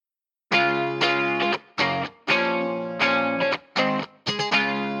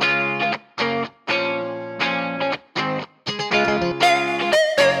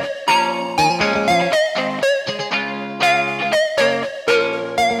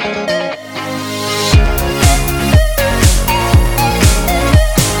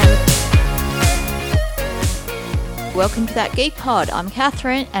welcome to That Geek Pod. I'm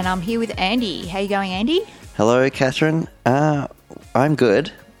Catherine and I'm here with Andy. How you going, Andy? Hello, Catherine. I'm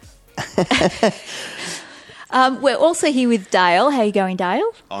good. We're also here with Dale. How you going,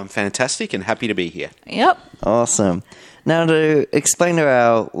 Dale? I'm fantastic and happy to be here. Yep. Awesome. Now, to explain to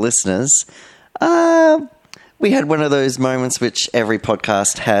our listeners, we had one of those moments which every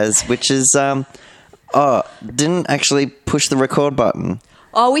podcast has, which is, didn't actually push the record button.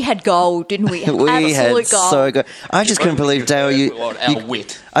 Oh, we had gold, didn't we? We had Absolute gold. so good. I just couldn't believe, Dale, Our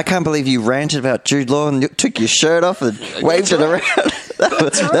wit. I can't believe you ranted about Jude Law and you took your shirt off and waved it around.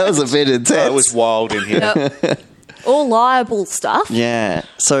 That was a bit intense. It was wild in here. Yep. All liable stuff. Yeah.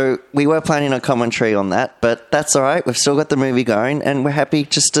 So we were planning a commentary on that, but that's all right. We've still got the movie going and we're happy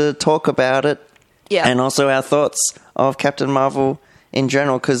just to talk about it. Yeah. And also our thoughts of Captain Marvel in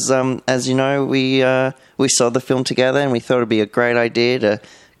general, because as you know, we saw the film together and we thought it'd be a great idea to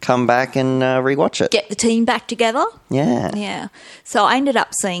come back and rewatch it. Get the team back together. Yeah. Yeah. So I ended up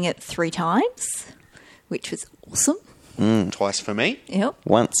seeing it 3 times, which was awesome. Twice for me. Yep.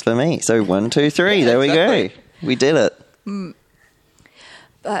 Once for me. So 1, 2, 3. Yeah, there we go. exactly. We did it.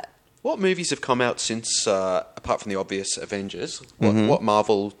 But What movies have come out since, apart from the obvious Avengers, what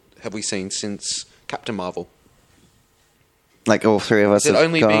Marvel have we seen since Captain Marvel? Like all three of us Has it have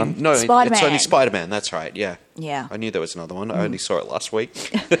only gone. been... No, Spider-Man. it's only Spider-Man, that's right, yeah. yeah. I knew there was another one. I only saw it last week.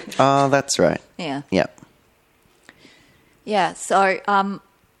 Oh, that's right. Yeah. Yep. Yeah. So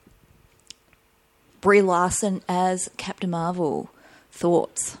Brie Larson as Captain Marvel.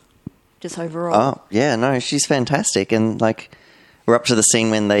 Thoughts? Just overall. Oh, yeah, no, she's fantastic. And, like, we're up to the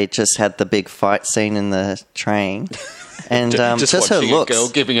scene when they just had the big fight scene in the train. And just her watching looks. a girl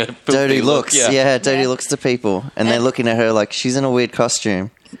giving a Dirty filthy looks. look, Yeah, dirty Yeah. looks to people. And they're looking at her like she's in a weird costume.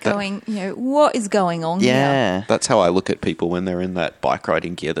 Going, what is going on here? Yeah. That's how I look at people when they're in that bike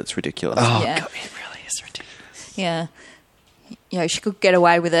riding gear that's ridiculous. Oh, Yeah. God, it really is ridiculous. Yeah. She could get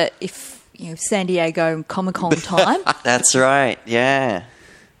away with it if, San Diego Comic-Con time. That's right, yeah.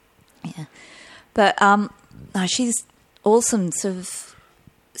 But, no, she's awesome, sort of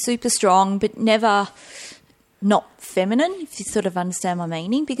super strong, but never not feminine, if you sort of understand my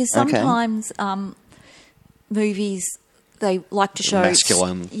meaning. Because Okay. sometimes movies, they like to show...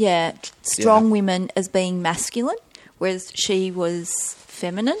 Masculine. Strong women as being masculine, whereas she was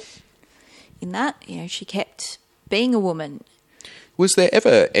feminine in that. She kept being a woman. Was there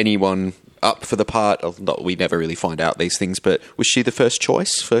ever anyone up for the part of... Not, we never really find out these things, but was she the first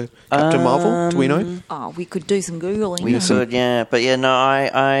choice for Captain Marvel? Do we know? Oh, we could do some Googling. We could, yeah. But, yeah, no,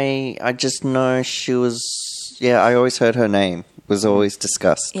 I just know she was... Yeah, I always heard her name was always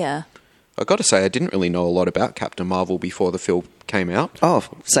discussed. Yeah. I got to say, I didn't really know a lot about Captain Marvel before the film came out. Oh,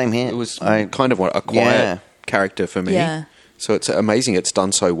 same here. It was kind of a quiet character for me. Yeah. So it's amazing it's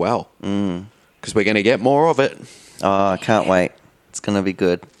done so well. Because we're going to get more of it. Oh, I can't wait. It's going to be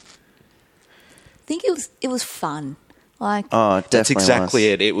good. I think it was fun. Like, Oh, it definitely That's exactly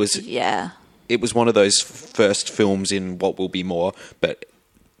was. it. It was... yeah. It was one of those first films in what will be more, but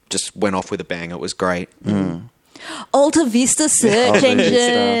just went off with a bang. It was great. Alta Vista search Alta Vista.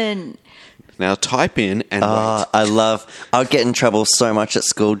 engine. Now type in and Oh, wait. I'd get in trouble so much at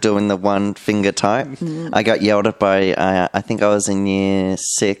school doing the one finger type. I got yelled at by, I think I was in year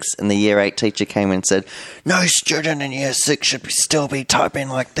 6, and the year 8 teacher came and said, "No student in year 6 should still be typing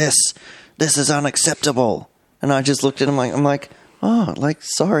like this. This is unacceptable." And I just looked at him I'm like, oh, like,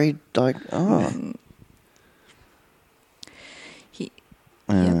 sorry, like, oh.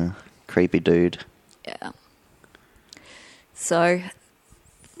 Yep. Creepy dude. Yeah. So,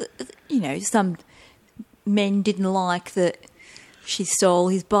 some men didn't like that she stole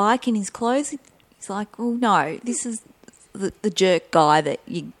his bike and his clothes. He's like, well, no, this is the jerk guy that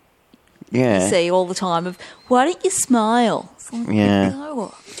you Yeah. see all the time of, why don't you smile? It's like, Yeah.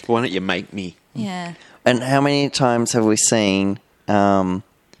 "No." Why don't you make me? Yeah. And how many times have we seen a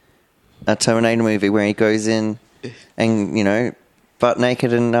Terminator movie where he goes in and, butt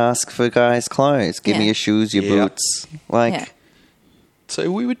naked and asks for guys' clothes? Give me Yeah. your shoes, your Yeah. boots. Like, Yeah.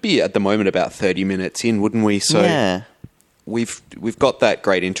 So we would be at the moment about 30 minutes in, wouldn't we? So yeah. we've got that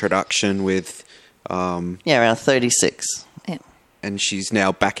great introduction with, Yeah, around 36. Yeah. and she's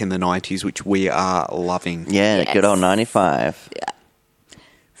now back in the 90s, which we are loving. Yeah, Yes. good old 95.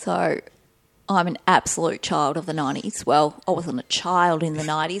 So I'm an absolute child of the 90s. Well, I wasn't a child in the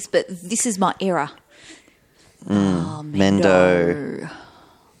 90s, but this is my era. Oh, Mendo.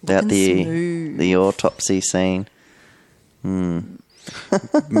 About Looking smooth. the autopsy scene.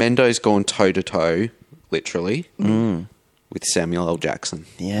 Mendo's gone toe-to-toe, literally, with Samuel L. Jackson.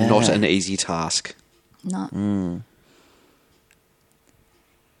 Yeah. Not an easy task. No.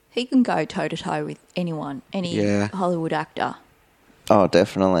 He can go toe to toe with anyone, any Yeah. Hollywood actor. Oh,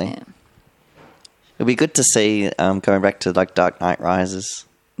 definitely. Yeah. It'd be good to see going back to like Dark Knight Rises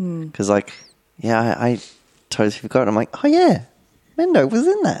because, like, yeah, I totally forgot. I'm like, oh yeah, Mendo was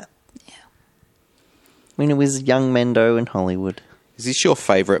in that. Yeah. When it was young Mendo in Hollywood. Is this your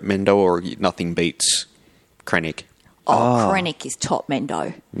favourite Mendo, or nothing beats Krennic? Oh, Krennic is top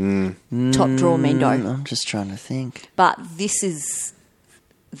Mendo. Top draw Mendo. I'm just trying to think. But this is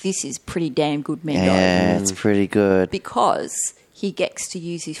pretty damn good Mendo. Yeah, it's pretty good. Because he gets to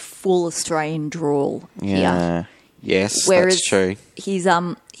use his full Australian drawl Yeah. here. Yes, Whereas that's true. his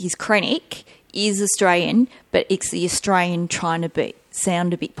Krennic is Australian, but it's the Australian trying to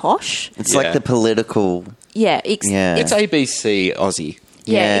sound a bit posh. It's Yeah. like the political. Yeah, Yeah. It's ABC Aussie.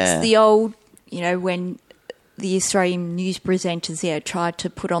 Yeah. It's the old, when the Australian news presenters tried to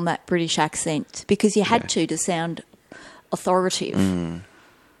put on that British accent because you had to sound authoritative.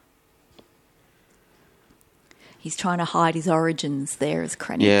 He's trying to hide his origins there as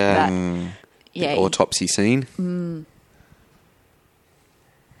Krennic. Yeah. But, yeah. Autopsy scene.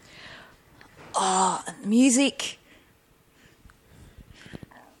 Oh, and the music.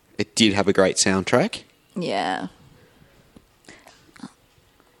 It did have a great soundtrack. Yeah.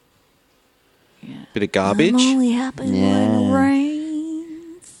 Bit of garbage. I'm only happy when Yeah. it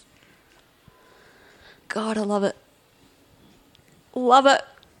rains. God, I love it. Love it.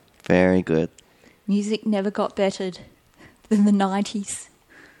 Very good. Music never got bettered than the 90s.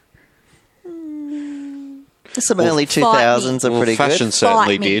 Some early fight 2000s are Well, pretty fashion good.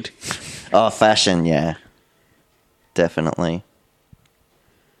 certainly Fight me. did. Oh, fashion, yeah. Definitely.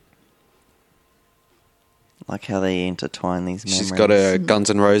 Like how they intertwine these memories. She's got a Guns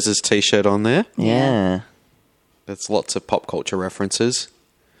N' Roses t-shirt on there. Yeah. There's lots of pop culture references.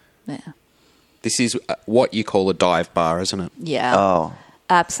 Yeah. This is what you call a dive bar, isn't it? Yeah. Oh,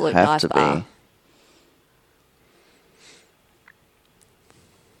 Absolute have dive to bar. be.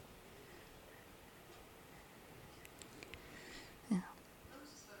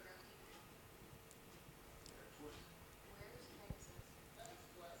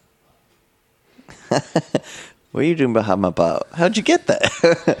 What are you doing behind my bar? How'd you get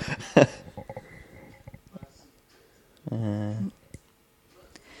that?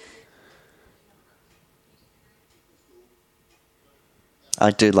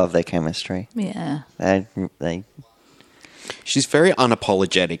 I do love their chemistry. Yeah. They She's very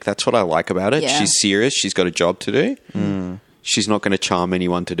unapologetic. That's what I like about it. Yeah. She's serious. She's got a job to do. She's not going to charm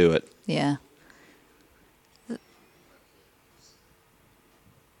anyone to do it. Yeah.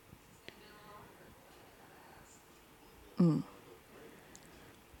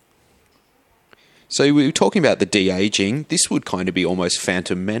 So we were talking about the de-aging. This would kind of be almost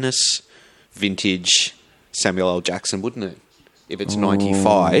Phantom Menace vintage Samuel L. Jackson, wouldn't it? If it's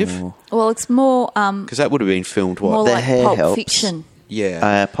 95. Well, it's more Because that would have been filmed, what? more The like hair Pulp helps. Fiction.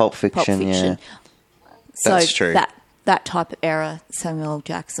 Yeah. Pulp Fiction, Pulp Fiction. So That's true. That type of era, Samuel L.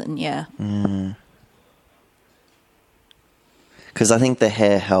 Jackson, yeah. Because I think the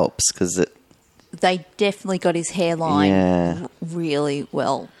hair helps because it. They definitely got his hairline Yeah. really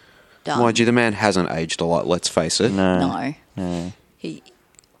well done. Mind you, the man hasn't aged a lot, let's face it. No.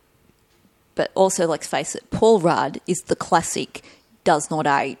 But also, let's face it, Paul Rudd is the classic does not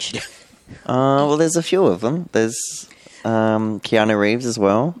age. Well, there's a few of them. There's Keanu Reeves as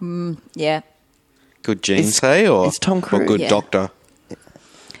well. Yeah. Good genes, It's- hey? Or, it's Tom Or Cruise. good Yeah. doctor.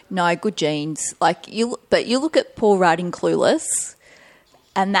 No, good genes. But you look at Paul Rudd in Clueless,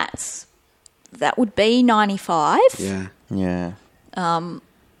 and that would be 95. Yeah. Yeah.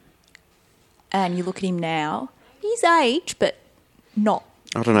 And you look at him now, he's aged, but not.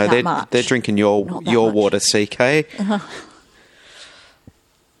 I don't know. that much. They're drinking your Not that much. water, CK.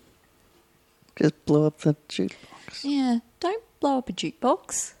 Just blow up the jukebox. Yeah, don't blow up a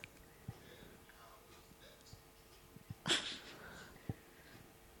jukebox.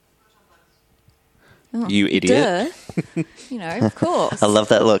 You idiot. Duh. Of course. I love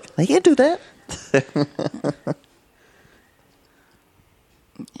that look. They can't do that.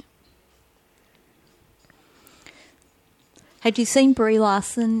 Had you seen Brie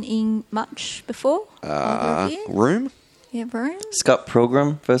Larson in much before? Either of you? Room? Yeah, Room? Scott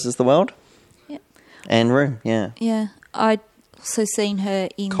Pilgrim versus the World Yeah. and Room. Yeah. Yeah. I'd also seen her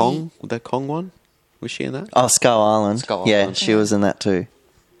in Kong? The Kong one? Was she in that? Oh, Skull Island. Skull Yeah, Island. she was in that too.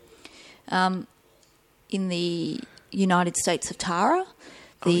 in the United States of Tara,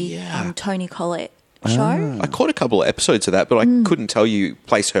 the yeah. Tony Collette show. I caught a couple of episodes of that, but I couldn't tell you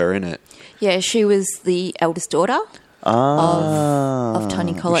place her in it. Yeah, she was the eldest daughter of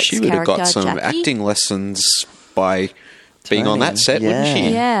Tony Collette's She would have character, got some Jackie. acting lessons by being on that set, wouldn't Yeah.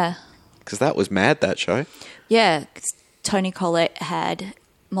 she? Yeah. Because that was mad, that show. Yeah, 'cause Toni Collette had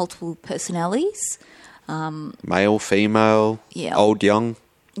multiple personalities. Male, female, Yeah. old, young.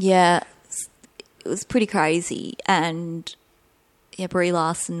 Yeah, it was pretty crazy. And yeah, Brie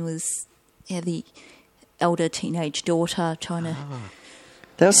Larson was the elder teenage daughter trying to.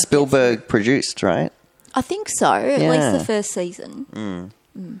 That was Spielberg produced, right? I think so. At Yeah. least the first season.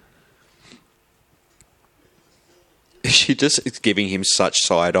 She just is giving him such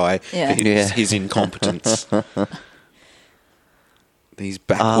side eye Yeah. for Yeah. his incompetence. These Oh,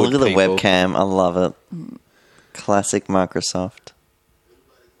 backward look at the people. webcam. I love it. Classic Microsoft.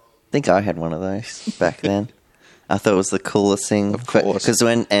 I think I had one of those back then. I thought it was the coolest thing. Of course. Because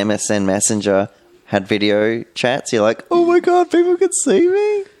when MSN Messenger had video chats, you're like, oh my God, people can see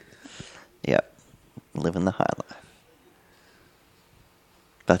me. Yep. Living the high life.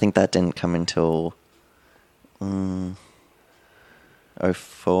 But I think that didn't come until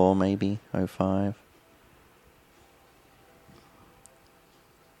 04 maybe, 05.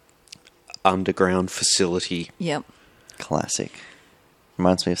 Underground facility. Yep. Classic.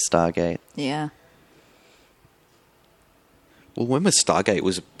 Reminds me of Stargate. Yeah. Well, when was Stargate?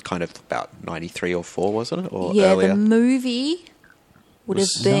 Was kind of about 93 or 4, wasn't it? Or Yeah, earlier? the movie would have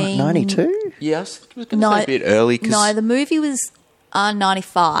been 92? Yes, I was going to say a bit early. No, the movie was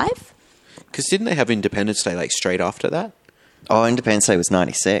 95. Because didn't they have Independence Day like straight after that? Oh, Independence Day was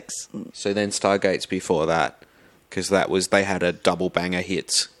 96. So then Stargate's before that. Because that was, they had a double banger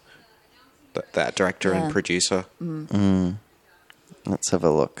hits. That director Yeah. and producer. Let's have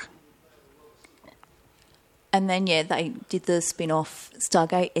a look. And then, yeah, they did the spin-off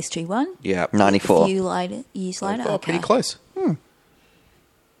Stargate SG-1. Yeah. 94. A few years later. Oh, pretty close.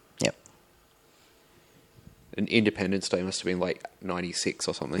 Yep. And Independence Day must have been like 96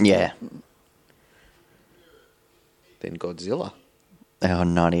 or something. Yeah. Then Godzilla. Oh,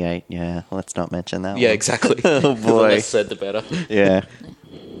 98. Yeah. Let's not mention that Yeah, one. exactly. Oh, The boy. less said, the better. Yeah.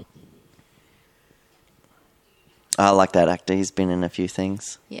 I like that actor. He's been in a few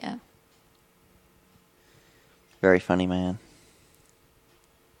things. Yeah. Very funny man.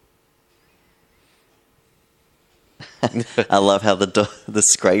 I love how the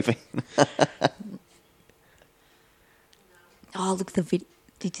scraping. Oh, look, did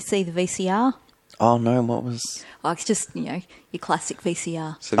you see the VCR? Oh no, what was? Oh, it's just, your classic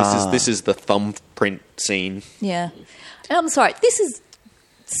VCR. So this is the thumbprint scene. Yeah. And I'm sorry, this is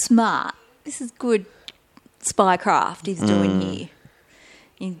smart. This is good spycraft he's doing here.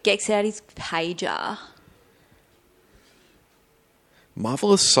 He gets out his pager.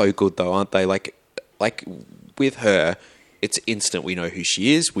 Marvel is so good though, aren't they? Like with her, it's instant. We know who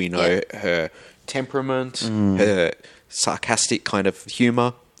she is. We know her temperament, her sarcastic kind of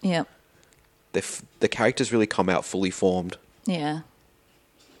humor. Yeah. The characters really come out fully formed. Yeah.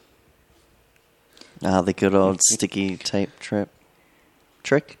 Ah, the good old sticky tape trick.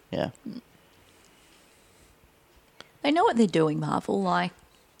 Yeah. They know what they're doing, Marvel. Like,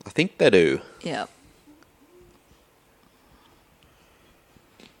 I think they do. yeah.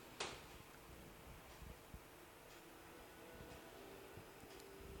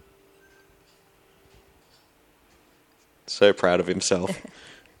 So proud of himself.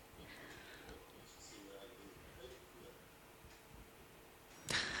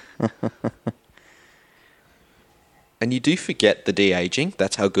 And you do forget the de-aging.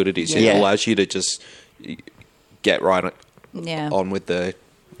 That's how good it is. Yeah. It allows you to just get right Yeah. on with the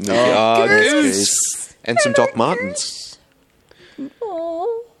Goose. and some Doc Martens.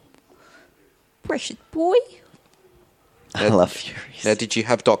 Oh, precious boy. I love Furies. Now, did you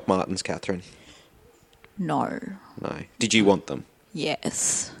have Doc Martens, Catherine? No. No. Did you want them?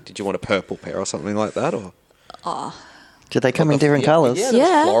 Yes. Did you want a purple pair or something like that? Or Did they come in different colours? Yeah, there was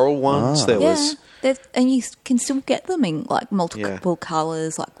Yeah. floral ones. There was. And you can still get them in like multiple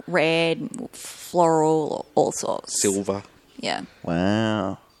colours, like red, floral, all sorts. Silver. Yeah.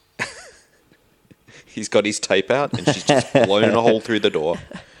 Wow. He's got his tape out and she's just blown a hole through the door.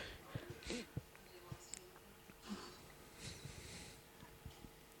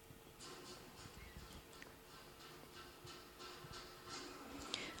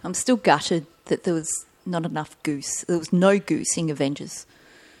 I'm still gutted that there was not enough Goose. There was no Goose in Avengers.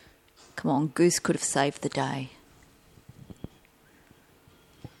 Come on, Goose could have saved the day.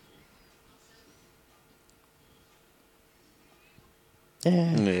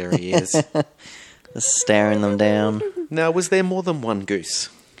 Yeah. There he is. Just staring them down. Now, was there more than one goose?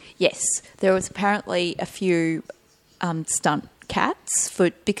 Yes, there was apparently a few stunt cats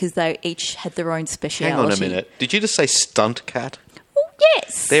because they each had their own speciality. Hang on a minute. Did you just say stunt cat? Oh,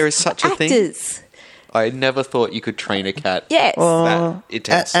 yes. There is such a thing? Actors. I never thought you could train a cat Yes. that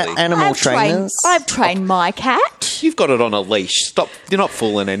intensely. Animal trainers. I've trained my cat. You've got it on a leash. Stop. You're not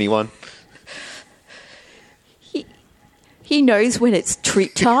fooling anyone. He knows when it's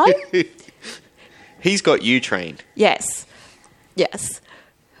treat time. He's got you trained. Yes. Yes.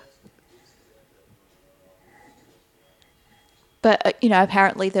 But,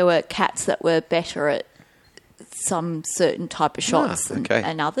 apparently there were cats that were better at some certain type of shots okay.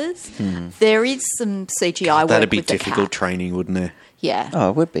 and others. There is some CGI work That'd be with the difficult cat. training, wouldn't it? Yeah. Oh,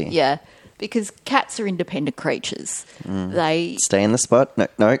 it would be. Yeah. Because cats are independent creatures. They... Stay in the spot. No,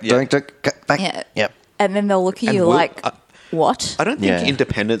 Yeah. don't go back. Yeah. Yep. And then they'll look at And you will- like, what? I don't think Yeah.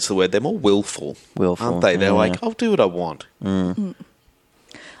 independent's the word. They're more willful. Willful, Aren't they? They're yeah. like, I'll do what I want.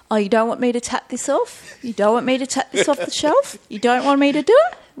 Oh, you don't want me to tap this off? You don't want me to tap this off the shelf? You don't want me to do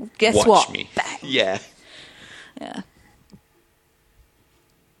it? Guess Watch what? me. Bang. Yeah. Yeah.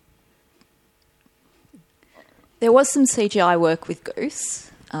 There was some CGI work with Goose,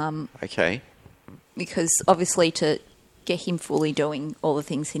 Okay. because obviously to get him fully doing all the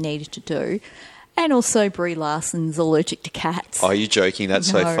things he needed to do, and also Brie Larson's allergic to cats. Are you joking? That's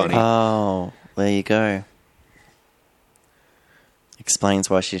so No. funny. Oh, there you go. Explains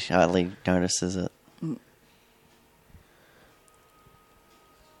why she hardly notices it.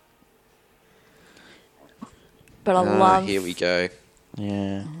 But I love Here we go.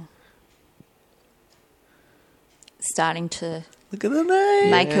 Yeah. starting to Look at the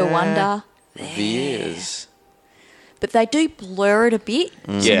name. make her wonder. Veers. But they do blur it a bit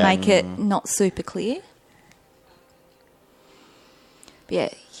to Yeah. make it not super clear. But yeah,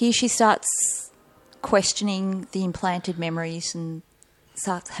 here she starts questioning the implanted memories and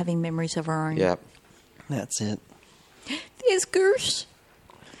starts having memories of her own. Yeah. That's it. There's Goose.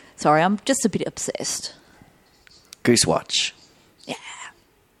 Sorry, I'm just a bit obsessed. Goose Watch. Yeah.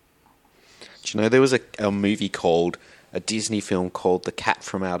 Do you know there was a movie called, a Disney film called The Cat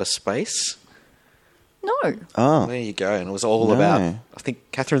from Outer Space? No. Oh. There you go. And it was all No. about, I think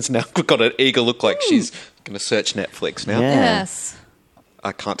Catherine's now got an eager look like she's going to search Netflix now. Yeah. Yes.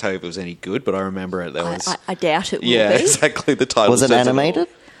 I can't tell you if it was any good, but I remember it. There was, I doubt it will yeah, be. exactly. The title Was it says all. animated?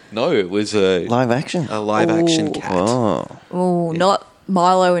 No, it was a Live action? live action Ooh. cat. Oh. Oh, not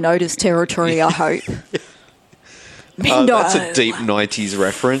Milo and Otis territory, I hope. Mendo. That's a deep 90s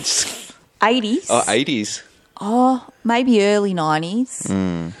reference. 80s. Oh, 80s. Oh, maybe early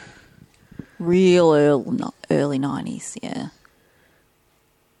 90s. Real early 90s, yeah.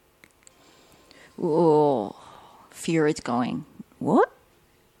 Oh, Fury's going, what?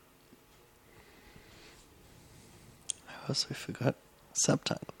 I also forgot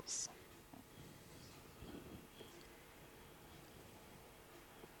subtitles.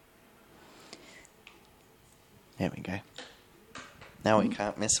 There we go. Now we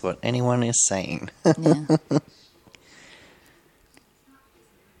can't miss what anyone is saying. Yeah.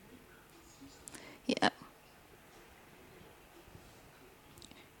 Yeah.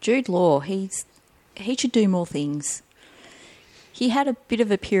 Jude Law, he should do more things. He had a bit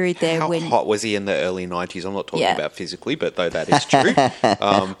of a period there How when hot was he in the early 90s? I'm not talking Yeah. about physically, but though that is true.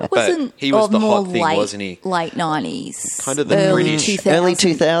 But wasn't he was or the more hot thing, late, wasn't he? Late 90s, Kind of the early British- 2000s. Early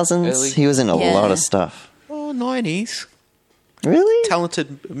 2000s, Early- he was in a Yeah. lot of stuff. Oh, 90s. Really?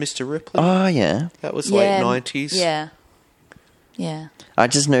 Talented Mr. Ripley. Oh, yeah. That was Yeah, late 90s. Yeah, yeah. I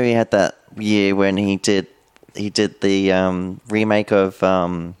just knew he had that year when he did the remake of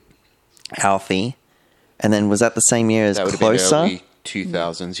Alfie, and then was that the same year as That would have Closer? been early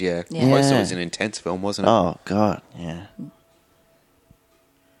 2000s, yeah. Yeah. Closer Yeah. was an intense film, wasn't it? Oh God, yeah.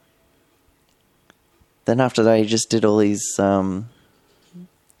 Then after that, he just did all these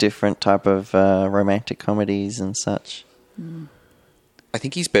different type of romantic comedies and such. I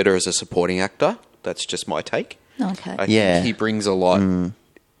think he's better as a supporting actor. That's just my take. Okay. I Yeah. think he brings a lot.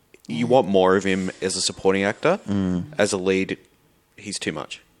 You want more of him as a supporting actor. As a lead, he's too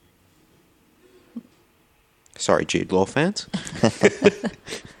much. Sorry, Jude Law fans.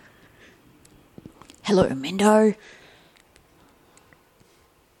 Hello, Mendo.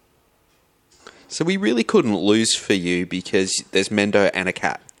 So we really couldn't lose for you because there's Mendo and a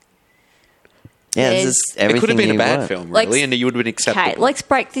cat. Yeah, There's- this is It could have everything been a you bad want. film, Like- really, and you would have been acceptable. Okay, let's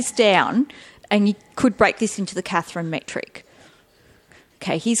break this down, and you could break this into the Catherine metric.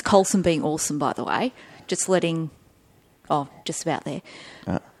 Okay, here's Coulson being awesome, by the way. Just about there.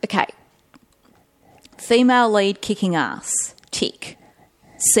 Okay. Female lead kicking ass, tick.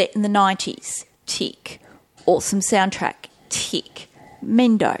 Set in the 90s, tick. Awesome soundtrack, tick.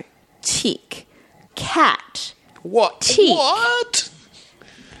 Mendo, tick. Cat. What? Tick. What?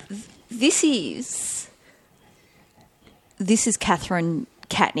 This is Catherine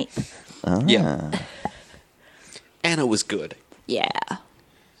Catnip. Yeah. and it was good. Yeah.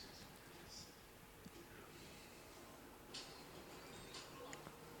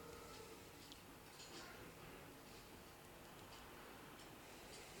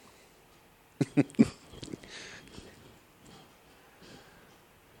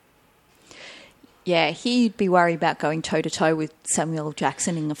 Yeah, here you'd be worried about going toe to toe with Samuel L.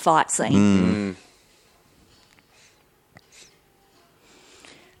 Jackson in a fight scene.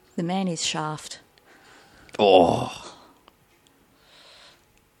 The man is Shaft. Oh,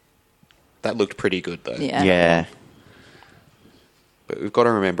 That looked pretty good, though. Yeah. yeah. But we've got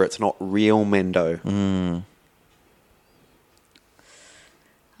to remember it's not real Mendo.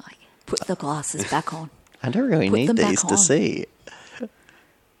 Like, put the glasses back on. I don't really Put need them back these to on. see.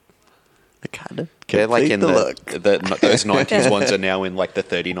 I kind of They're like in look. those 90s ones are now in like the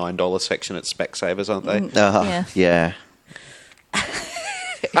 $39 section at Specsavers, aren't they? Yeah. Yeah.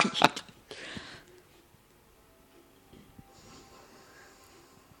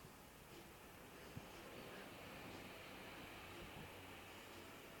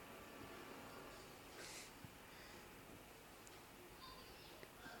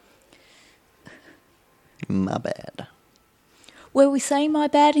 My bad. Were we saying my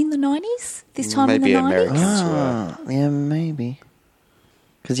bad in the 90s? This time Maybe in the 90s? Americans were. Yeah, maybe.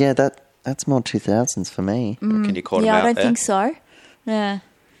 Because, yeah, that's more 2000s for me. Can you call him Yeah, out I don't there? think so. Yeah.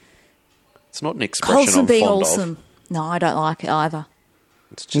 It's not an expression Coulson I'm being fond awesome. of. No, I don't like it either.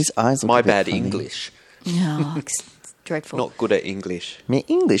 It's His just eyes look my a bit bad funny. English. No, it's dreadful. Not good at English. My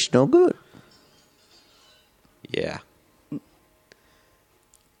English no good. Yeah.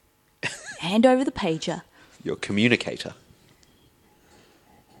 Hand over the pager. Your communicator.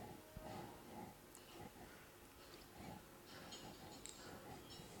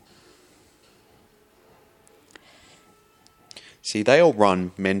 See, they all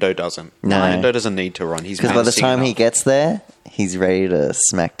run. Mendo doesn't. No. Mendo doesn't need to run. He's Because by the menacing time he enough. gets there, he's ready to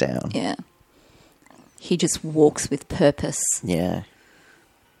smack down. Yeah. He just walks with purpose. Yeah.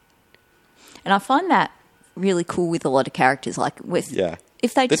 And I find that really cool with a lot of characters. Like, with Yeah.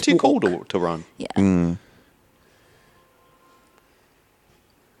 if they They're just too cool walk. to run. Yeah.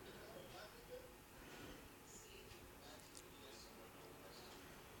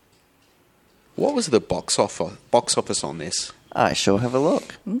 What was the box office on this? I sure have a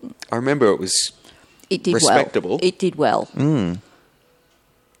look. I remember it was It did respectable. well. It did well.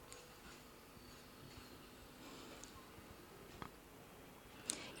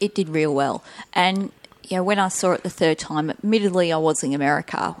 It did real well. And you know, when I saw it the third time, admittedly I was in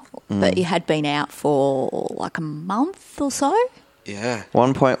America, but it had been out for like a month or so. Yeah,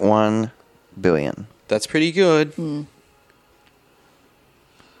 1.1 billion. that's pretty good.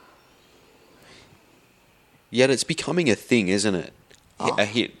 Yet it's becoming a thing, isn't it? A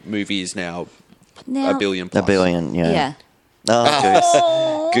hit movie is now Now, a billion A plus. billion, yeah. Yeah.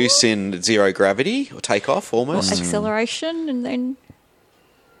 Oh, Goose in Zero Gravity or Takeoff almost. Acceleration and then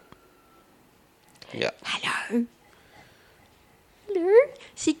Yeah. hello. Hello.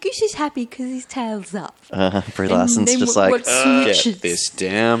 See, Goose is happy because his tail's up. Brie Larson's then just what like, smooches? Get this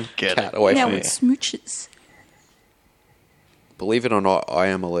damn Get cat it. away Now from me. it smooches. Believe it or not, I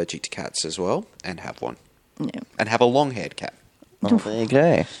am allergic to cats as well and have one. Yeah. And have a long-haired cat. oh, there you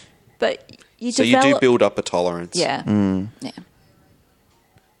go. But you So develop... you do build up a tolerance. Yeah. Yeah.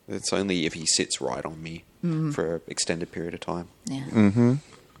 It's only if he sits right on me for an extended period of time. Yeah. Mm-hmm.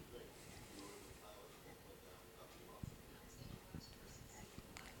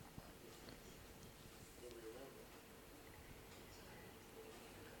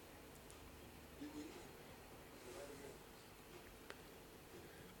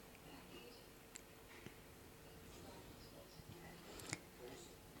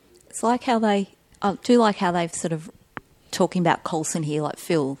 It's like how I do like how they've sort of talking about Coulson here, like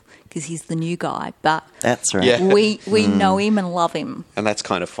Phil, because he's the new guy, but That's right. Yeah. we know him and love him. And that's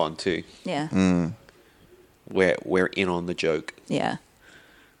kind of fun too. Yeah. We're in on the joke. Yeah.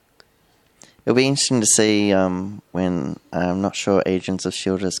 It'll be interesting to see when I'm not sure Agents of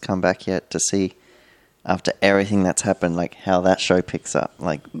S.H.I.E.L.D. has come back yet to see after everything that's happened, like how that show picks up.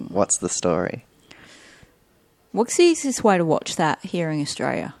 Like, what's the story? What's the easiest way to watch that here in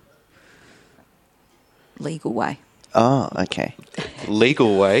Australia? Legal way. Oh, okay.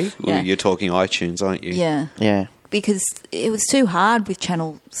 Legal way. Yeah. You're talking iTunes, aren't you? Yeah. Yeah. Because it was too hard with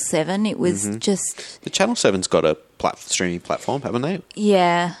Channel 7. It was just, The Channel 7's got a streaming platform, haven't they?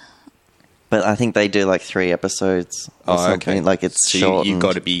 yeah. But I think they do like 3 episodes or something. Like, it's so short. you've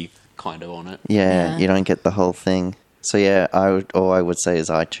got to be kind of on it. Yeah, Yeah. you don't get the whole thing. So, yeah, all I would say is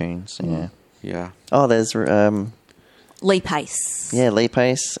iTunes. Yeah. Yeah. Oh, there's, Lee Pace. Lee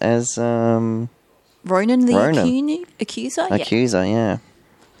Pace as, Ronan the Ronan. Accuser? Yeah. Accuser, yeah.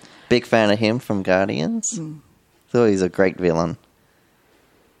 Big fan of him from Guardians. Thought he's a great villain.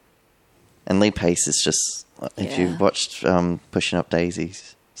 And Lee Pace is just, if Yeah. you've watched Pushing Up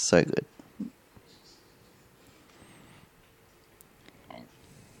Daisies, so good.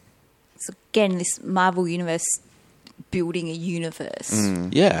 So again, this Marvel Universe building a universe.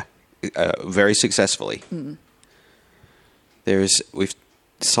 Yeah, very successfully. There is with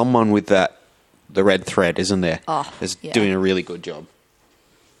someone with the red thread, isn't there? Oh, is yeah. doing a really good job.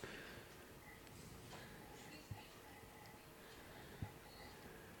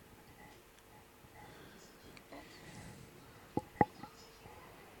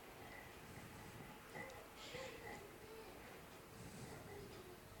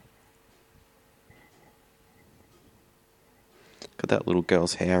 Look at that little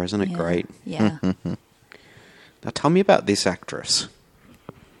girl's hair, isn't it Yeah. great? Yeah. Now tell me about this actress.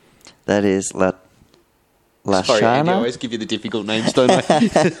 That is Sorry, Andy, I Lashana. always give you the difficult names, don't I?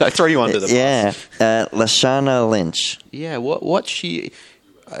 I throw you under the bus. Yeah, Lashana Lynch. Yeah, what she...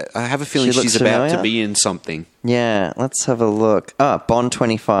 I have a feeling She looks she's about to familiar. be in something. Yeah, let's have a look. Oh, Bond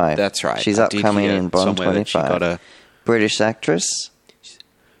 25. That's right. She's I did upcoming hear in Bond somewhere that she 25. got a... British actress.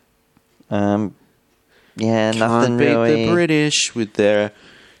 Yeah, Can't nothing beat really. the British with their...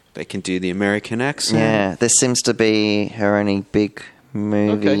 They can do the American accent. Yeah, this seems to be her only big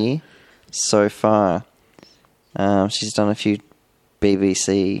movie Okay. so far. She's done a few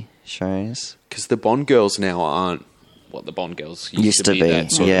BBC shows. Because the Bond girls now aren't what the Bond girls used to be.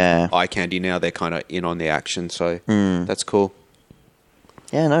 That sort yeah. of eye candy. Now they're kind of in on the action, so that's cool.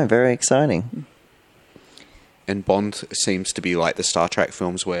 Yeah, no, very exciting. And Bond seems to be like the Star Trek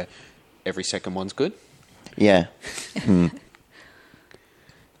films where every second one's good. Yeah.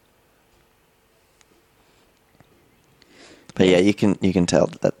 But yeah, you can tell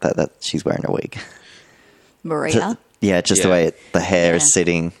that she's wearing a wig. Maria. Yeah, just the Yeah. way the hair Yeah. is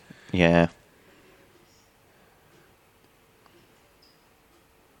sitting. Yeah.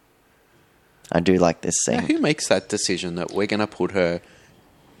 I do like this Now, scene. who makes that decision that we're going to put her...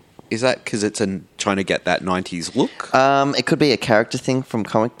 Is that because it's trying to get that 90s look? It could be a character thing from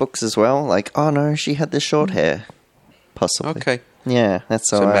comic books as well. Like, oh no, she had the short hair. Possibly. Okay. Yeah, that's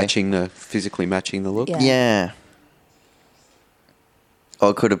So all right. physically matching the look? Yeah. Yeah. Or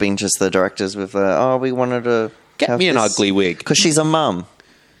it could have been just the directors with, we wanted to Get me an ugly wig. because she's a mum.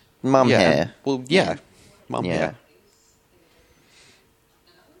 Mum yeah. hair. Well, yeah. Mum Yeah. hair.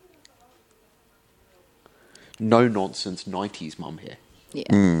 No nonsense 90s mum hair.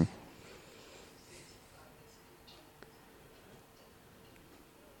 Yeah.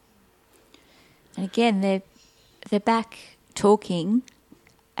 And again, they're back talking,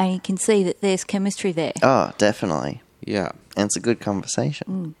 and you can see that there's chemistry there. Oh, definitely. Yeah. And it's a good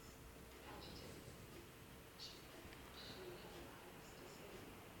conversation.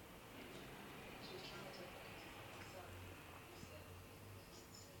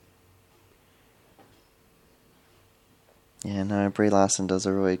 Yeah, no, Brie Larson does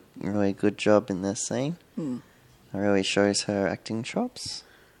a really, really good job in this scene. It really shows her acting chops.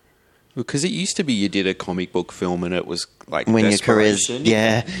 Because it used to be you did a comic book film and it was like When your career's,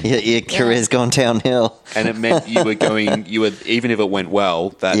 desperation. your career's gone downhill. And it meant you were even if it went well,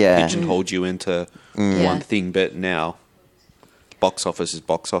 that Yeah. pigeonholed you into Yeah. one thing. But now, box office is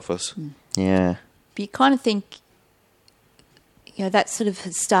box office. Yeah. But you kind of think, that sort of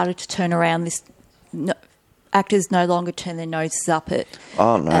has started to turn around. Actors no longer turn their noses up at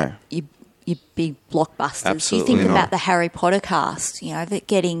Oh, no. your big blockbusters. Absolutely You think not. about the Harry Potter cast, they're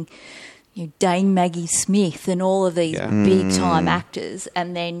getting Dame Maggie Smith and all of these Yeah. big time actors,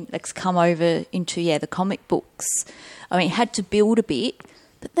 and then let's come over into the comic books. I mean, it had to build a bit,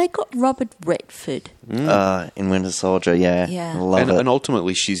 but they got Robert Redford. In Winter Soldier, yeah. Yeah. I love it. And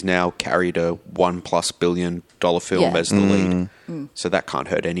ultimately, she's now carried a $1+ billion film Yeah. as the lead. So that can't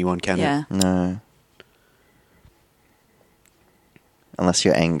hurt anyone, can Yeah, it? No. Unless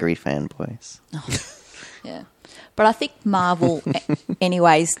you're angry fanboys. yeah. But I think Marvel,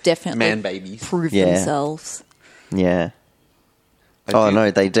 anyways, definitely Man babies. proved Yeah. themselves. Yeah. I Oh, do-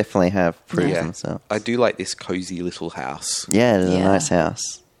 no, they definitely have proved Yeah. themselves. I do like this cozy little house. Yeah, it is a Yeah. nice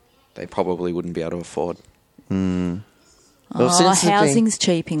house. They probably wouldn't be able to afford. Well, Oh, seems to be- housing's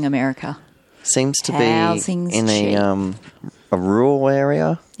cheap in America. Seems to Housing's be in cheap. a rural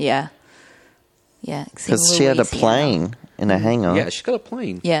area. Yeah. Yeah. it's in Because she had a Louisiana. plane in a hangar. Yeah, she's got a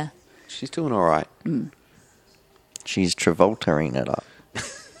plane. Yeah. She's doing all right. She's Travoltaing it up.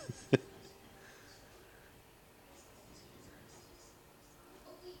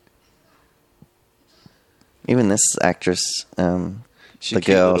 Even this actress, She's a the cute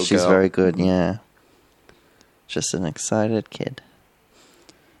girl, little she's girl. very good, yeah. Just an excited kid.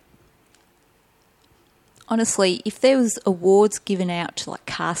 Honestly, if there was awards given out to like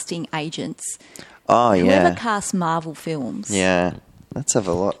casting agents, Oh, whoever yeah. casts Marvel films, Yeah. Let's have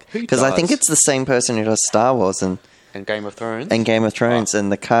a look. Who Because I think does? it's the same person who does Star Wars and Game of Thrones. Game of Thrones.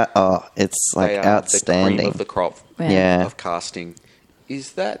 And it's like They are outstanding. the cream of the crop Yeah. of casting.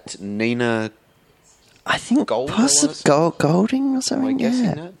 Is that Nina? I think Gold, I wanna say? Golding or Am I something. guessing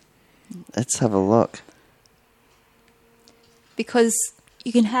Yeah. that? Let's have a look. because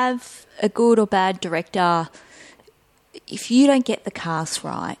you can have a good or bad director. If you don't get the cast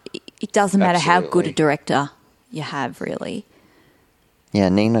right, it doesn't matter how good a Absolutely. director you have, really. Yeah,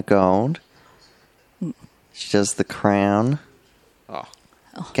 Nina Gold. She does The Crown, Oh,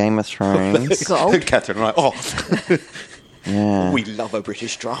 Game of Thrones. Gold. Catherine and I. Yeah. We love a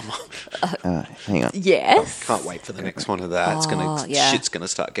British drama. Hang on. Yes. Can't wait for the next one of that. It's gonna yeah. shit's gonna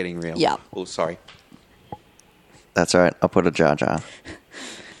start getting real. Yeah. Oh, sorry. That's all right. I'll put a Jar Jar.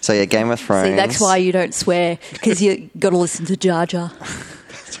 So yeah, Game of Thrones. See, that's why you don't swear, because you got to listen to Jar Jar.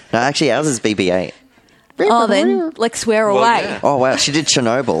 No, actually, ours is BB-8. Oh, then, like, swear Well, away. yeah. Oh wow, she did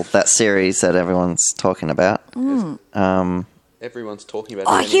Chernobyl, that series that everyone's talking about. Everyone's talking about.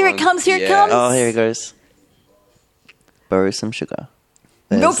 Oh, here it comes, here it comes. Oh, here he goes. Borrow some sugar.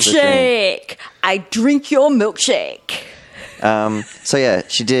 There's the drink. Milkshake. I drink your milkshake. So yeah,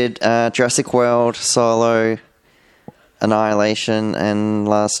 she did Jurassic World, Solo, Annihilation, and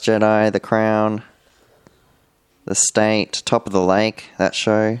Last Jedi, The Crown, The State, Top of the Lake, that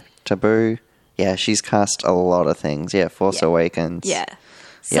show, Taboo. Yeah, she's cast a lot of things. Yeah, Force Yeah. Awakens. Yeah.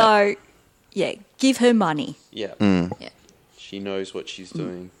 So, yeah, give her money. Yeah. Yeah. She knows what she's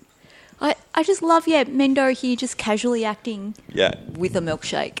doing. I just love, Mendo here just casually acting Yeah. with a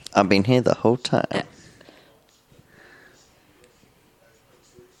milkshake. I've been here the whole time. Yeah.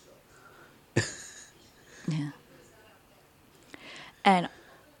 Yeah. And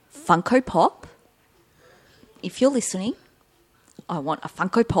Funko Pop, if you're listening, I want a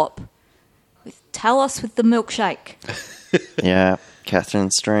Funko Pop with Talos with the milkshake. Yeah,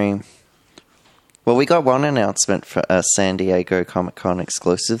 Catherine's dream. Well, we got one announcement for a San Diego Comic Con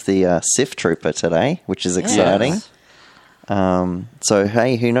exclusive, the Sith Trooper today, which is exciting. So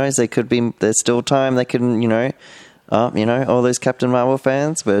hey, who knows? There's still time. They can, all those Captain Marvel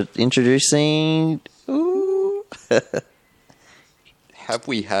fans. But introducing, Have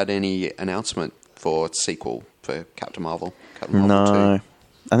we had any announcement for sequel for Captain Marvel? Captain Marvel no, 2?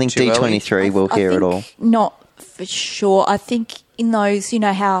 I think Too early? D23 will hear it all. Not for sure. I think in those, how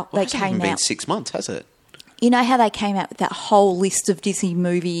Well, they it hasn't even came been out. 6 months, has it? You know how they came out with that whole list of Disney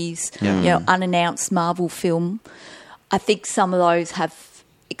movies, unannounced Marvel film. I think some of those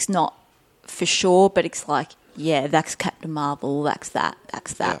it's not for sure, but it's like, that's Captain Marvel, that's that.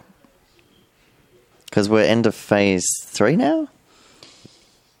 Yeah. Because we're end of phase 3 now.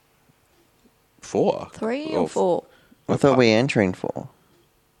 4? 3 or 4? I thought we were entering 4.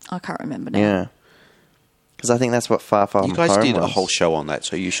 I can't remember now. Yeah. Because I think that's what Far From You guys Home did a was. whole show on that,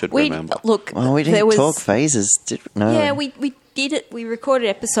 so you should We remember. look. Oh, we there didn't was, talk phases. No. Yeah, we did it. We recorded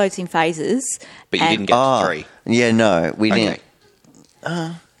episodes in phases, But you and- didn't get to 3. Yeah, no, we Okay.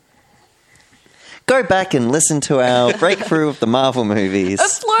 didn't. Go back and listen to our breakthrough of the Marvel movies.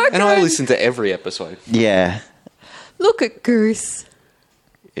 It's working. And I listened to every episode. Yeah. Look at Goose.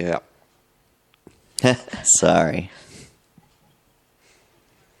 Yeah. Sorry.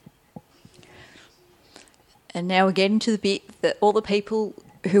 And now we're getting to the bit that all the people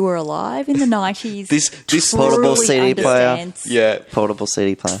who were alive in the 90s This Portable truly CD player. understands- Yeah. Portable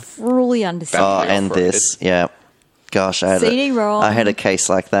CD player. Truly Oh, understand. Yeah, and for this. Yeah. Gosh, I had CD-ROM. I had a case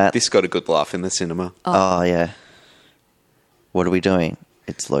like that. This got a good laugh in the cinema. Oh, yeah. What are we doing?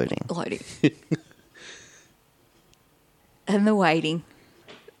 It's loading. Loading. And the waiting.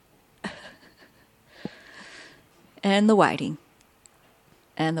 And the waiting.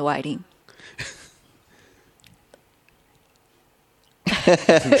 And the waiting.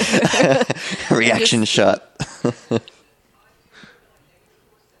 Reaction shot.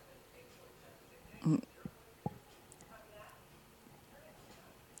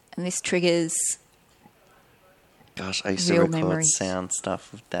 And this triggers Gosh, I used to Real record memories. sound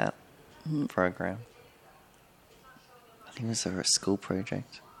stuff with that program. I think it was a school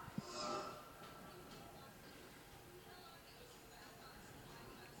project.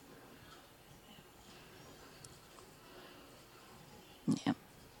 yeah.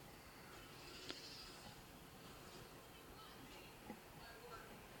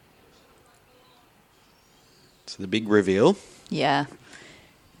 So the big reveal. Yeah.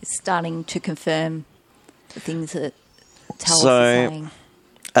 It's starting to confirm the things that Talos So- is saying.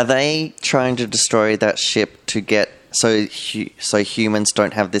 Are they trying to destroy that ship to get so humans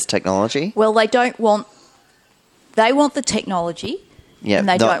don't have this technology? Well, they don't want. They want the technology, Yeah, and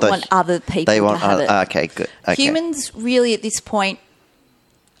they not don't want other people They want to have it. okay, good. Okay. Humans really at this point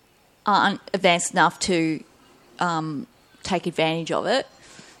aren't advanced enough to take advantage of it.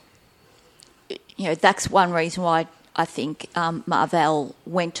 You know, that's one reason why I think Marvell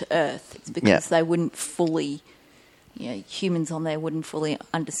went to Earth. It's because they wouldn't fully, humans on there wouldn't fully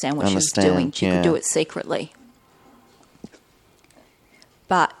understand what she was doing. She could do it secretly.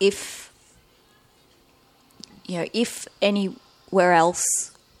 But if anywhere else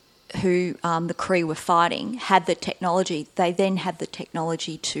who the Kree were fighting had the technology, they then had the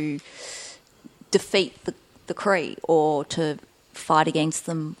technology to defeat the Kree or to fight against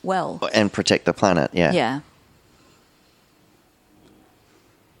them well. And protect the planet, yeah. Yeah.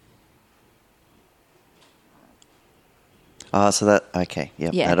 Oh, so that, okay,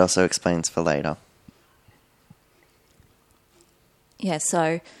 yep. Yeah. That also explains for later. Yeah,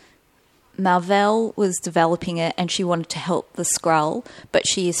 so Marvell was developing it and she wanted to help the Skrull, but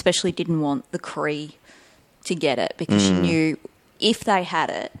she especially didn't want the Kree to get it because she knew if they had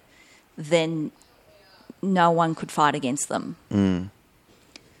it, then no one could fight against them.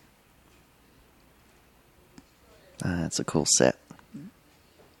 That's a cool set.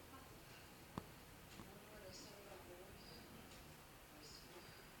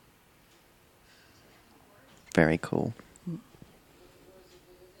 Very cool.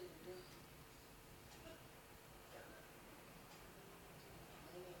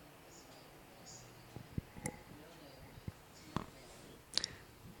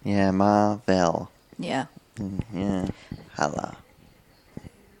 Yeah, Marvel. Yeah. Yeah. Hala.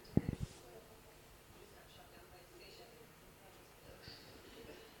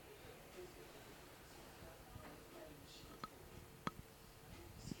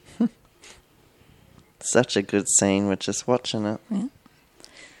 Such a good scene. We're just watching it. Yeah.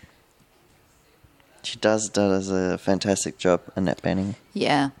 She does a fantastic job, Annette Bening.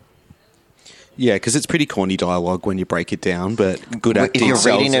 Yeah. Yeah, because it's pretty corny dialogue when you break it down, but good acting. If you're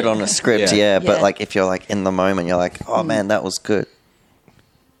sells reading it on a script, yeah. But Yeah. like if you're like in the moment, you're like, oh man, that was good.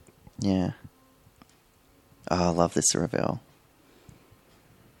 Yeah. Oh, I love this reveal.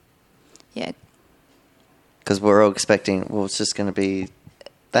 Yeah. Because we're all expecting, well, it's just going to be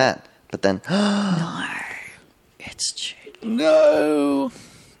that. But then, No. it's Jude. No,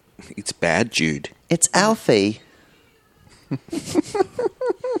 it's bad, Jude. It's Alfie.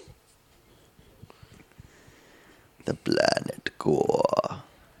 The planet core.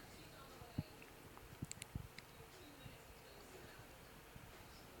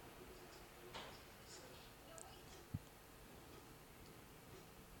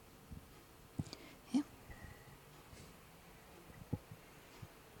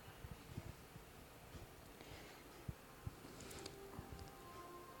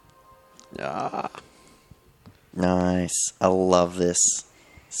 Yeah. Nice. I love this.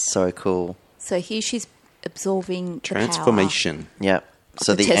 So cool. So here she's absorbing the power. Transformation. Yep.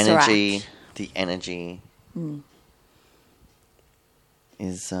 So The the Tesseract. energy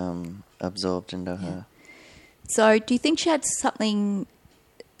is absorbed into her. So do you think she had something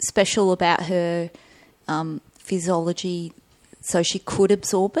special about her physiology so she could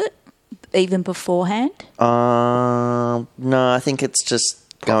absorb it even beforehand? No, I think it's just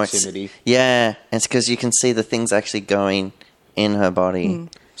Proximity. going. Yeah, it's because you can see the things actually going in her body.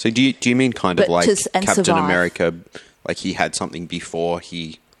 So do you mean kind of But like and Captain survive. America, like he had something before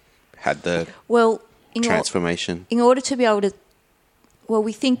he had the Well, transformation? in order to be able to... Well,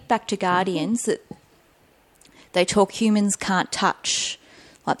 we think back to Guardians that they talk humans can't touch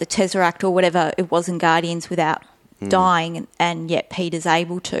like the Tesseract or whatever it was in Guardians without dying, and yet Peter's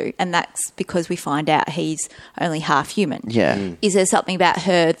able to. And that's because we find out he's only half human. Yeah. Is there something about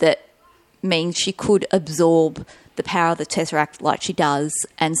her that means she could absorb the power of the Tesseract like she does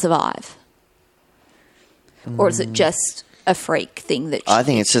and survive? Or is it just a freak thing that she... I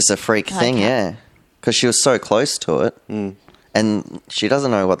think it's just a freak thing, Okay. yeah. Because she was so close to it. And she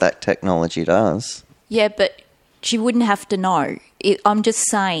doesn't know what that technology does. Yeah, but she wouldn't have to know. I'm just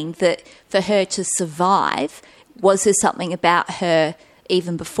saying that for her to survive, was there something about her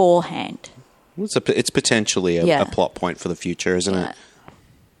even beforehand? It's potentially Yeah. a plot point for the future, isn't it?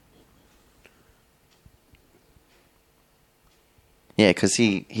 Yeah, because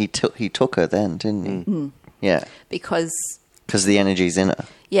he took her then, didn't he? Yeah, Because, because the energy's in her.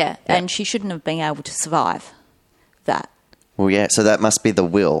 yeah, and she shouldn't have been able to survive that. Well, yeah, so that must be the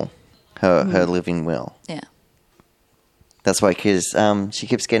will, her living will. Yeah. That's why she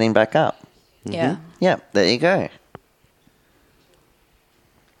keeps getting back up. Yeah. Yeah, there you go.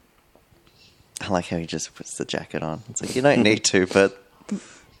 like how he just puts the jacket on. It's like, you don't need to, but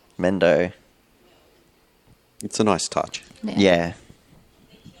Mendo, It's a nice touch. yeah.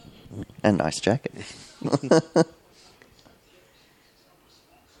 And nice jacket.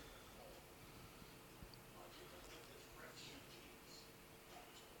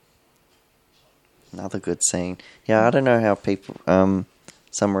 Another good scene. Yeah, I don't know how people,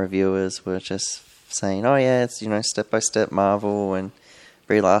 some reviewers were just saying, oh yeah, it's, step by step Marvel, and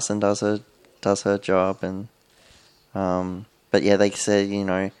Brie Larson does her job, and, but yeah, they said,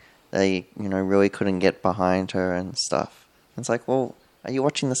 they, really couldn't get behind her and stuff. It's like, well, are you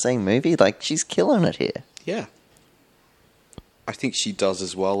watching the same movie? Like, she's killing it here. Yeah. I think she does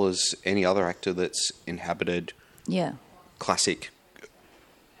as well as any other actor that's inhabited Yeah. classic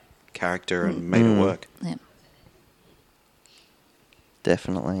character and made it work. Yeah.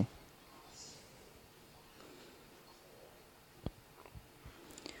 Definitely.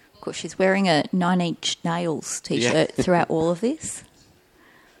 Of course, she's wearing a 9 Inch Nails t-shirt Yeah. throughout all of this.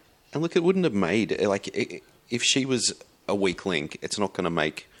 And look, it wouldn't have made, if she was a weak link, it's not going to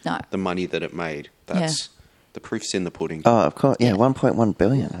make No. the money that it made. That's the proof's in the pudding. Oh, of course. Yeah, 1.1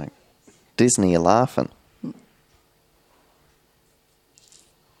 billion. Like, Disney, you're laughing.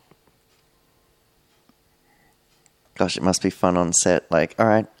 Gosh, it must be fun on set. Like, all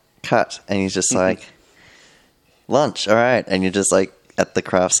right, cut. And he's just like, lunch, all right. And you're just like at the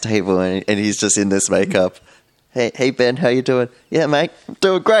crafts table, and he's just in this makeup. Hey, Ben, how you doing? Yeah, mate, I'm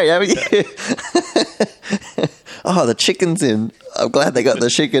doing great. How are you? Oh, the chicken's in. I'm glad they got the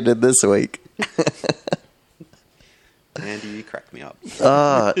chicken in this week. Andy, you crack me up.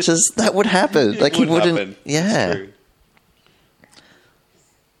 Oh, just that would happen. Like, he wouldn't. happen. Yeah. It's true.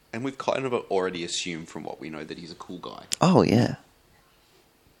 And we've kind of already assumed from what we know that he's a cool guy. Oh, yeah.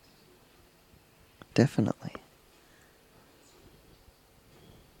 Definitely.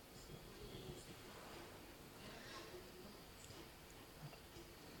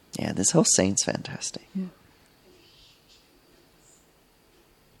 Yeah, this whole scene's fantastic. Yeah.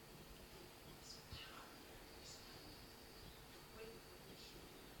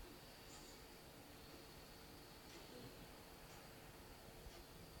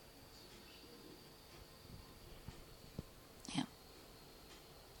 Yeah.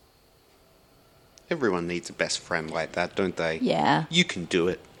 Everyone needs a best friend like that, don't they? Yeah. You can do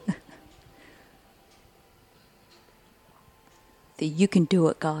it. The you can do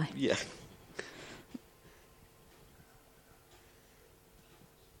it guy. Yeah.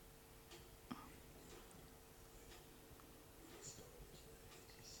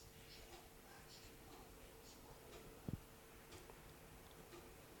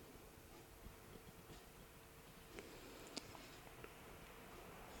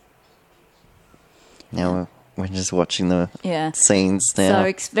 Now we're just watching the Yeah. scenes now. So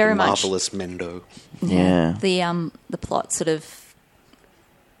it's very much Marvelous Mendo. Yeah. the plot sort of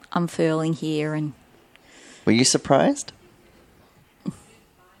unfurling here and Were you surprised?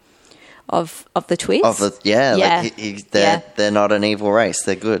 of the twist. Of the yeah, Yeah. like Yeah. they're not an evil race.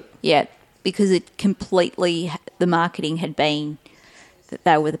 They're good. Yeah, because it completely the marketing had been that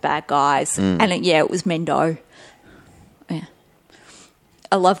they were the bad guys, and it was Mendo. Yeah,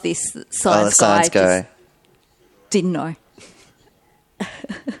 I love this science, the science guy. Just didn't know.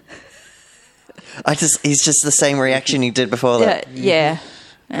 He's just the same reaction he did before that. Yeah.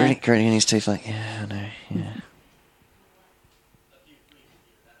 Gritting his teeth, like, yeah, I know, yeah.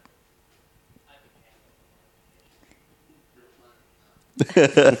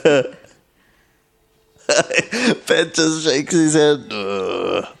 Ben just shakes his head.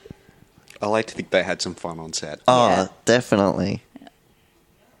 Ugh. I like to think they had some fun on set. Oh, Yeah. definitely.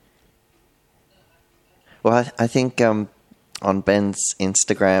 Well, I think on Ben's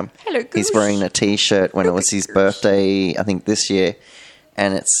Instagram, Hello, he's Goose. wearing a T-shirt when it was his birthday, I think this year,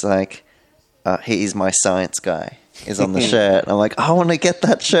 and it's like, he is my science guy, is on the shirt. I'm like, I want to get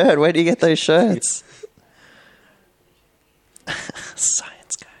that shirt. Where do you get those shirts?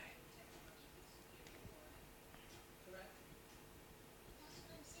 Science guy.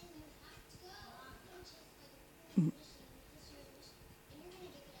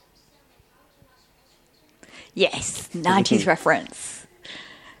 Yes, 90s reference.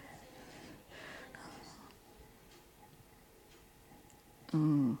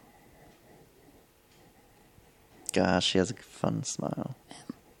 Gosh, she has a fun smile.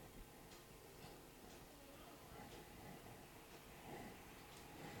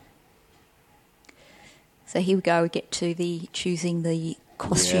 So here we go. We get to the choosing the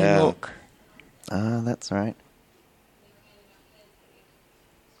costume Yeah. look. Ah, that's right.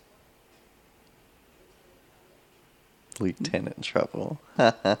 Lieutenant Trouble.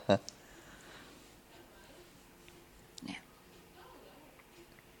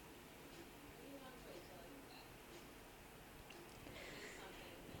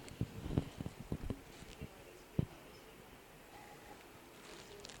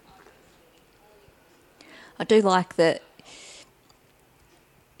 I do like that,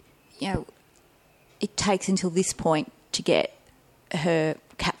 it takes until this point to get her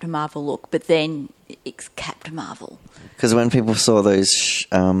Captain Marvel look, but then it's Captain Marvel. Because when people saw those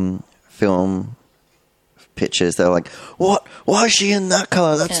film pictures, they're like, "What? Why is she in that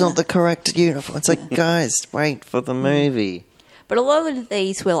color? That's not the correct uniform." It's like, guys, wait for the movie. But a lot of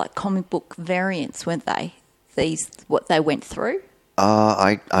these were like comic book variants, weren't they? These, what they went through.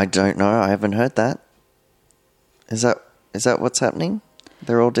 I don't know. I haven't heard that. Is that what's happening?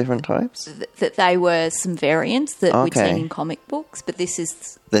 They're all different types? That they were some variants that we'd Okay. seen in comic books, but this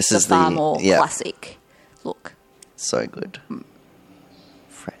is This far is more yeah. classic look. So good.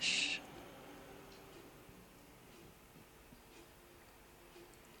 Fresh.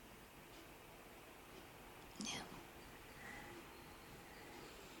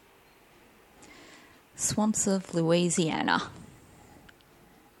 Swamps of Louisiana.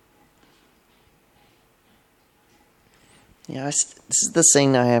 Yeah, this is the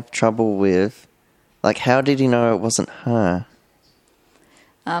scene I have trouble with. Like, how did he know it wasn't her?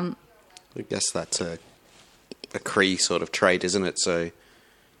 I guess that's a Cree sort of trait, isn't it? So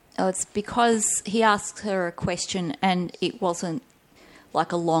Oh, it's because he asked her a question and it wasn't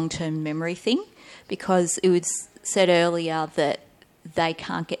like a long-term memory thing, because it was said earlier that they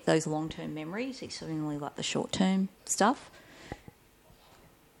can't get those long-term memories. It's only like the short-term stuff.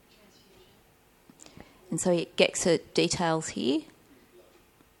 And so he gets her details here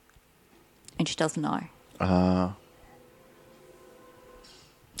and she doesn't know.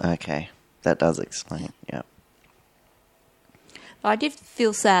 Okay. That does explain it, yeah. But I did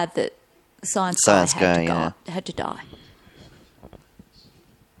feel sad that the science Science guy guy, had to die.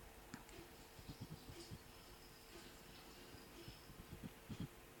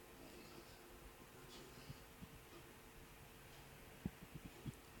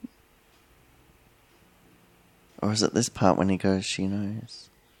 Or is it this part when he goes, she knows?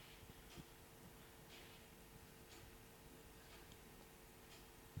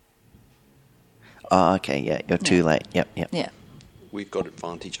 Oh, okay, yeah, you're too late. Yep. Yeah. we've got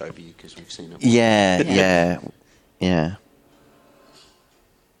advantage over you because we've seen it. Yeah.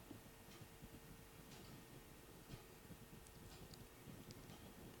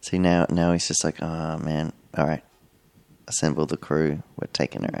 See, now he's just like, oh, man, all right, assemble the crew, we're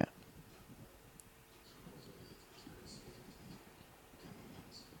taking her out.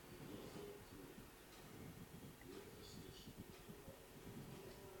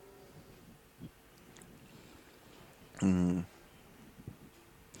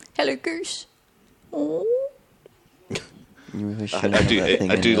 Hello, Goose. Oh. You really should I have do. that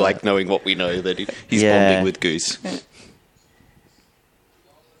thing I in do there. like knowing what we know that he's Yeah. bonding with Goose.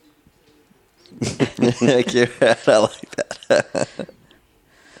 Thank you. I like that.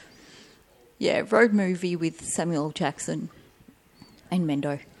 Yeah, road movie with Samuel L. Jackson and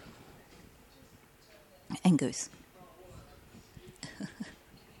Mendo and Goose.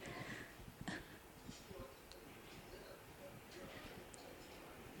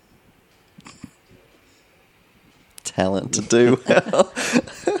 Talent to do well.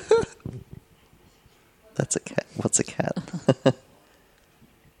 That's a cat. What's a cat?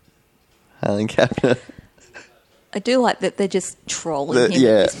 Helen Capner. I do like that they're just trolling him yeah.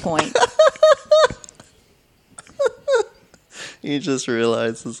 at this point. He just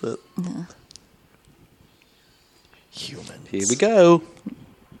realizes it. Humans. Here we go.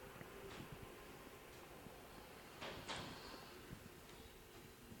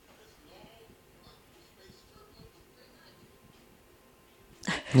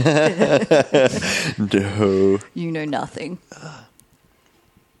 No. You know nothing.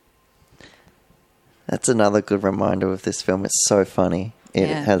 That's another good reminder of this film. It's so funny. It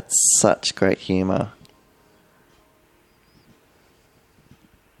Yeah. has such great humour.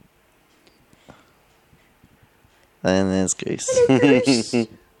 And there's Goose. Goose.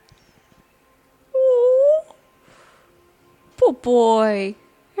 Aw. Poor boy.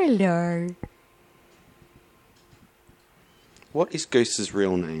 Hello. What is Goose's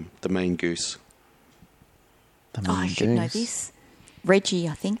real name? The main goose, The Oh, I main should know goose. this. Reggie,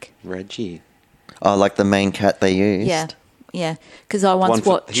 I think. Reggie. Oh, like the main cat they used? Yeah. Because I once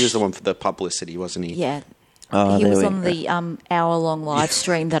watched. He was the one for the publicity, wasn't he? Yeah. Oh, He there was we on go. the hour-long live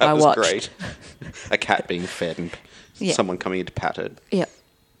stream that That I was watched. great. A cat being fed and Yeah. someone coming in to pat it. Yep.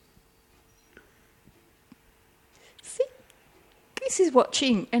 See, Goose is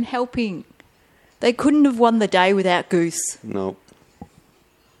watching and helping. They couldn't have won the day without Goose. No.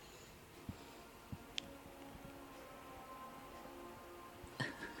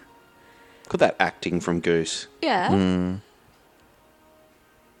 Look at that acting from Goose. Yeah.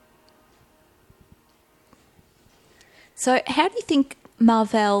 So, how do you think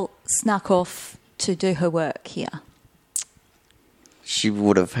Marvel snuck off to do her work here? She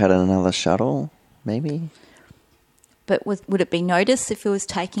would have had another shuttle, maybe. But would it be noticed if it was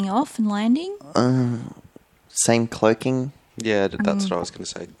taking off and landing? Same cloaking. Yeah, that's what I was going to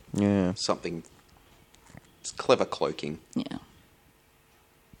say. Yeah. Something. It's clever cloaking. Yeah.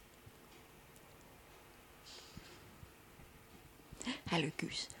 Hello,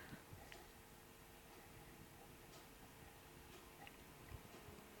 Goose.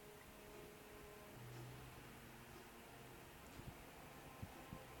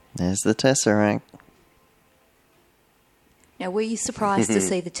 There's the Tesseract. Now, were you surprised to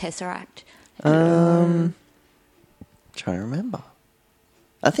see the Tesseract? Trying to remember.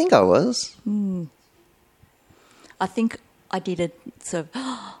 I think I was. I think I did a sort of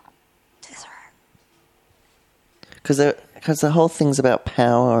Tesseract. Because the whole thing's about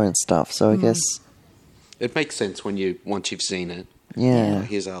power and stuff, so I guess... It makes sense once you've seen it. Yeah.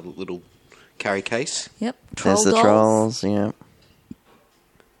 Here's our little carry case. Yep. Troll There's the dolls. trolls, yeah.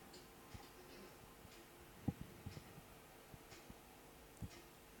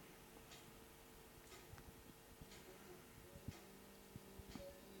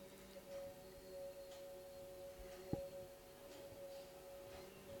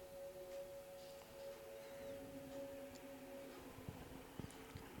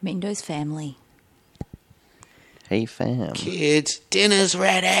 Mendo's family. Hey, fam. Kids, dinner's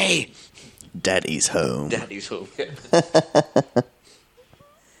ready. Daddy's home. Daddy's home.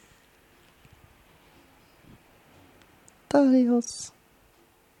 Dios.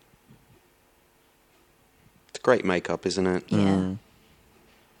 It's great makeup, isn't it? Yeah.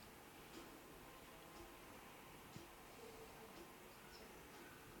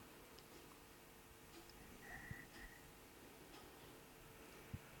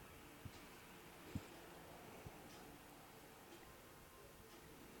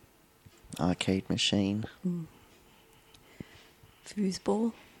 Arcade machine.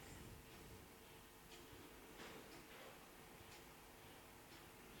 Foosball.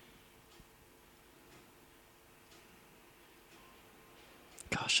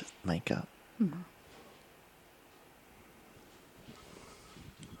 Gosh, makeup.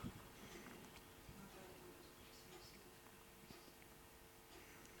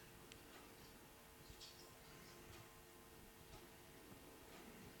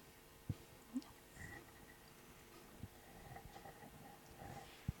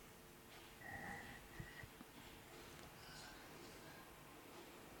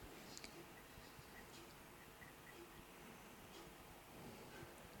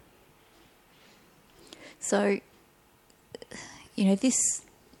 So, you know, this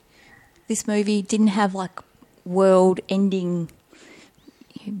movie didn't have like world-ending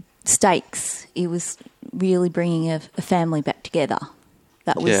stakes. It was really bringing a family back together.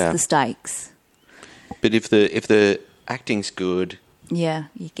 That was Yeah. the stakes. But if the acting's good, Yeah,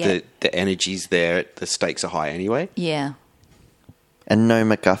 you get. the energy's there, the stakes are high anyway. Yeah, And no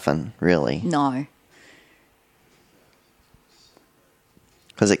MacGuffin, really. no.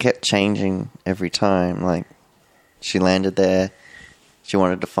 Because it kept changing every time. Like, she landed there. She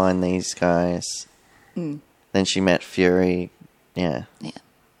wanted to find these guys. Then she met Fury. Yeah. Yeah.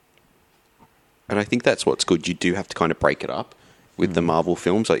 And I think that's what's good. You do have to kind of break it up with the Marvel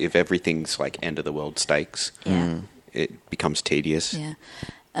films. Like if everything's like end of the world stakes, Yeah. it becomes tedious. Yeah.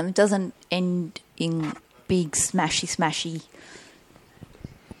 It doesn't end in big smashy.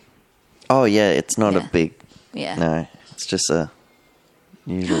 Oh, yeah, it's not Yeah. a big... Yeah. No, it's just a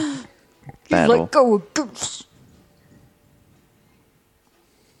usual battle. Let go of Goose.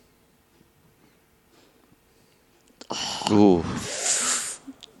 Ooh.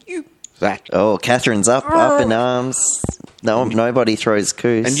 That. Oh, Catherine's up in arms. No, nobody throws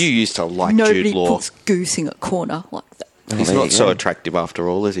Goose. And you used to like Nobody Jude Law. puts Goose in a corner like that. He's there not you so go. attractive after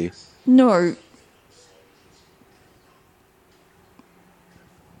all, is he? No.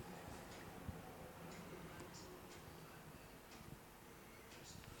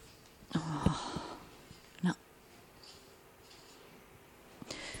 Oh, no.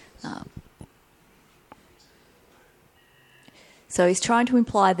 No. So he's trying to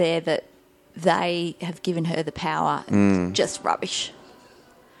imply there that they have given her the power. Just rubbish.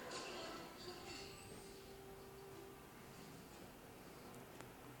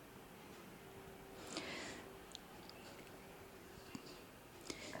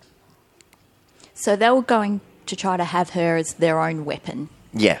 So they were going to try to have her as their own weapon.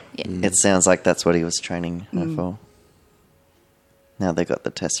 Yeah. Yeah. It sounds like that's what he was training her for. Now they got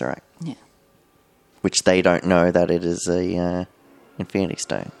the Tesseract, Yeah. which they don't know that it is a Infinity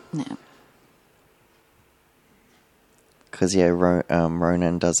Stone. No. Because,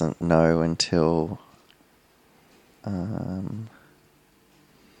 Ronan doesn't know until... I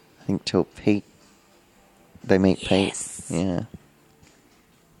think till Pete... They meet Yes. Pete. Yeah.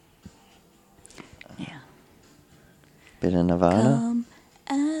 Yeah. Bit of Nirvana. Come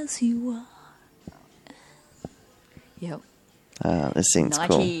as you are. Yep. This scene's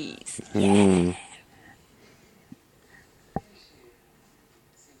cool. 90s. Yeah.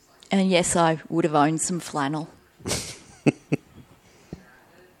 And yes, I would have owned some flannel.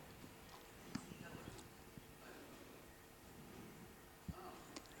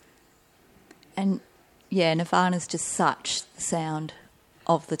 And yeah, Nirvana's just such the sound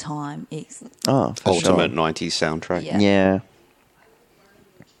of the time. It's, Oh, for Ultimate sure. 90s soundtrack. Yeah. Yeah.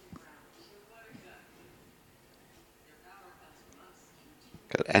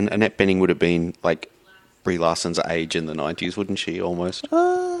 And Annette Bening would have been like Brie Larson's age in the 90s, wouldn't she? Almost.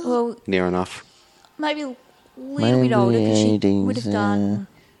 well, Near enough. maybe a little Maybe bit older because she 80s, would have done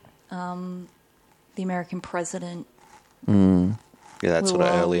The American President. Yeah, that a sort of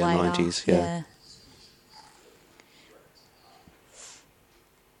while earlier later. 90s. Yeah.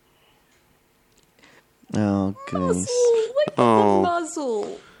 Oh, goodness. Muzzle! Look at Oh. the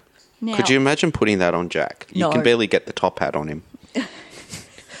muzzle. Now, Could you imagine putting that on Jack? You No. can barely get the top hat on him.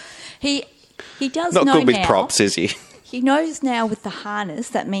 he does Not know good with now. props, is he? He knows now with the harness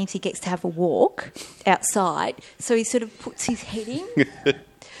that means he gets to have a walk outside. So he sort of puts his head in.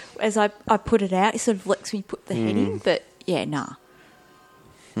 As I put it out, he sort of lets me put the head in. But yeah, nah.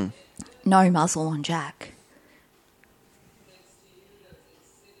 No muzzle on Jack.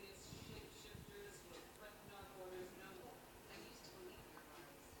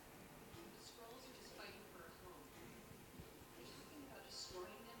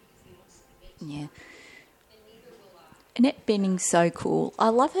 Yeah. Annette Bening's so cool. I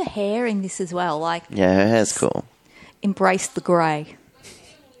love her hair in this as well. Like, Yeah, her hair's cool. embrace the grey.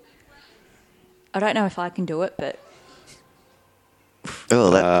 I don't know if I can do it, but Oh,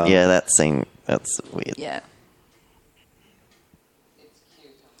 that scene, that's weird. yeah.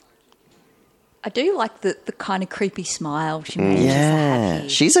 I do like the kind of creepy smile she manages to have Yeah, here.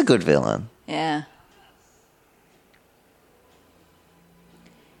 she's a good villain. Yeah.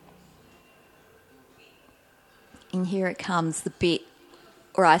 And here it comes, the bit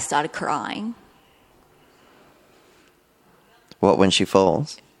where I started crying. What, when she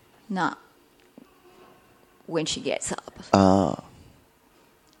falls? Nah. When she gets up. Oh.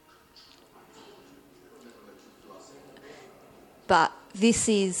 But this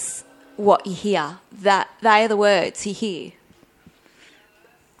is what you hear. That they are the words you hear.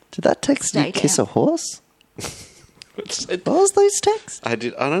 Did that text Stay you kiss down. a horse? What was those texts? I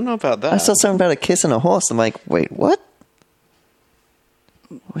don't know about that. I saw something about a kiss and a horse. I'm like, wait, what?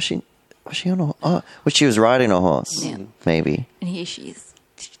 Was she on a... Oh, well, she was riding a horse. Yeah. Maybe. And here she is,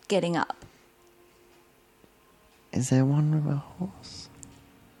 getting up. Is there one with a horse?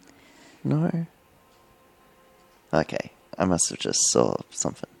 No. Okay. I must have just saw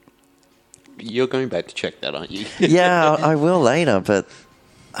something. You're going back to check that, aren't you? Yeah, I will later, but...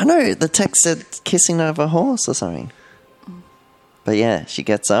 I know, the text said kissing over a horse or something. But yeah, she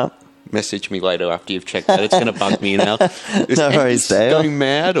gets up. Message me later after you've checked that. It's going to bug me now. Is No worries, Dale. going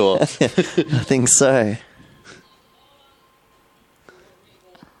mad or... I think so.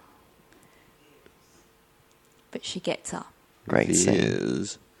 But she gets up. Great scene.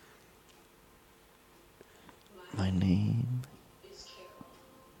 Yes. My name.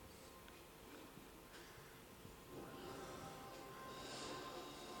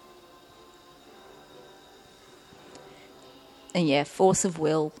 And yeah, force of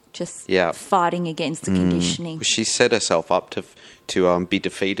will, just Yeah. fighting against the conditioning. She set herself up to be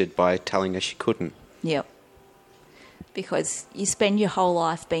defeated by telling her she couldn't. Yep. Because you spend your whole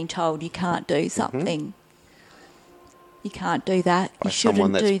life being told you can't do something. You can't do that. By You shouldn't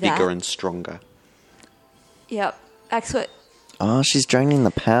someone that's do that. bigger and stronger. Yep. That's what. Oh, she's draining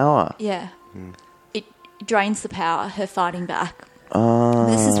the power. Yeah. It drains the power. Her fighting back. Oh.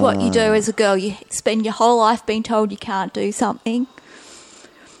 This is what you do as a girl. You spend your whole life being told you can't do something.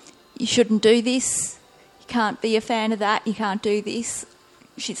 You shouldn't do this. You can't be a fan of that. You can't do this.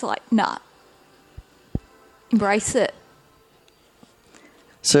 She's like, nah. Embrace it.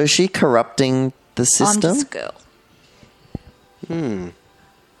 So is she corrupting the I'm system? just a girl.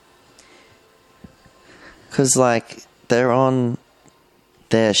 Because, like, they're on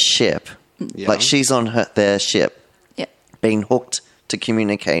their ship. Yeah. Like, she's on their ship, Yep. being hooked to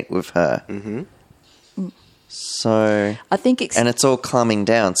communicate with her. Mm-hmm. So... I think it's... And it's all calming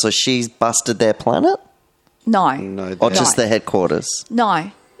down. So she's busted their planet? No. No, Or they're just their headquarters?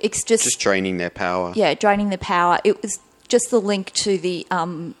 No. It's just draining their power. yeah, draining the power. It was just the link to the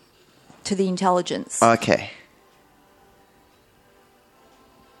intelligence. Okay.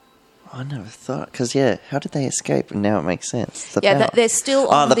 I never thought, because, how did they escape? And now it makes sense. The panel. They're still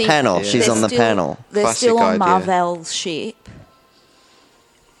on the panel. Yeah. She's they're on the still- panel. They're Classic still on idea. Marvel's ship.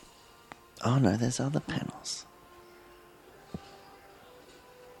 Oh, no, there's other panels.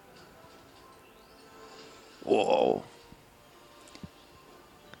 Whoa.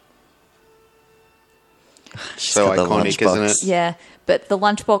 She's So got the iconic, lunchbox. isn't it? Yeah, but the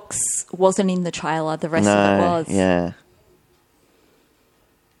lunchbox wasn't in the trailer. The rest of it was. Yeah.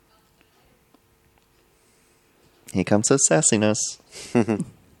 Here comes the sassiness.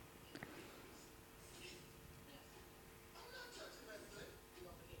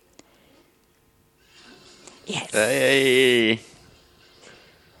 Yes. Hey.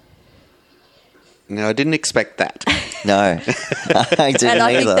 No, I didn't expect that. No, I didn't And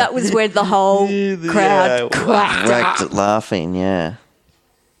I think either. that was where the whole crowd cracked up. Wrecked laughing, yeah.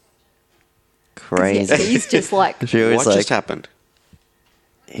 Crazy. He's just like, She was What like, just happened?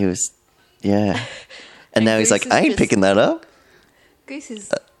 he was, yeah. And now he's Goose like, is I ain't just- picking that up. Goose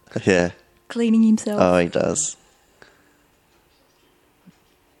is Yeah. cleaning himself. Oh, he does.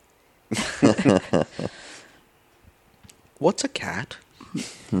 What's a cat?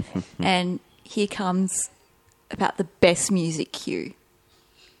 And here comes about the best music cue.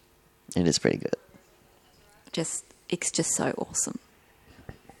 It is pretty good. It's just so awesome.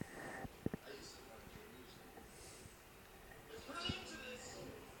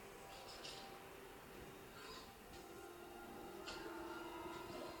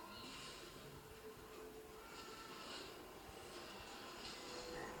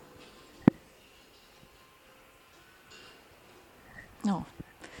 No,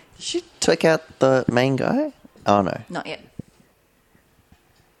 Did she take out the main guy? Oh, no. not yet.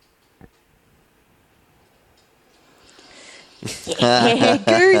 Yeah,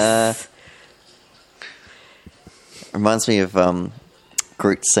 Goose. Reminds me of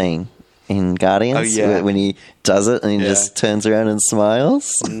Groot's scene in Guardians. Oh, yeah. When he does it and he Yeah. just turns around and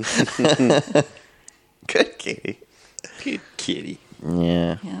smiles. Good kitty. Good kitty.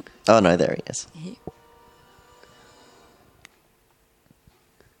 Yeah. Yeah. Oh, no, there he is.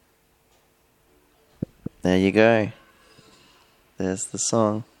 There you go. There's the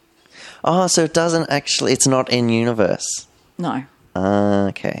song. Oh, so it doesn't actually... It's not in universe. No.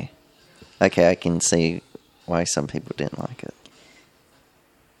 Okay. Okay, I can see why some people didn't like it.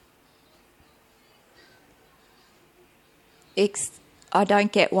 I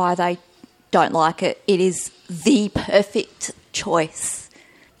don't get why they don't like it. It is the perfect choice.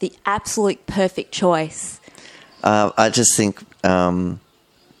 The absolute perfect choice. I just think...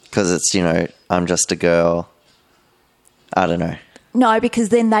 Because it's, I'm just a girl. I don't know. No, because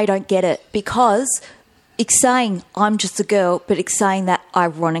then they don't get it. Because it's saying, I'm just a girl, but it's saying that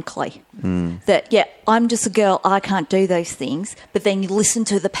ironically. That, yeah, I'm just a girl, I can't do those things. But then you listen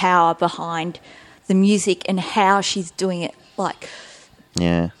to the power behind the music and how she's doing it. Like,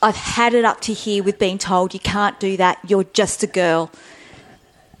 Yeah. I've had it up to here with being told, you can't do that, you're just a girl.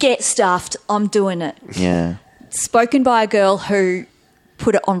 Get stuffed, I'm doing it. Yeah. Spoken by a girl who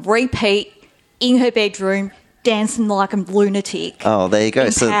put it on repeat in her bedroom, dancing like a lunatic. Oh, there you go.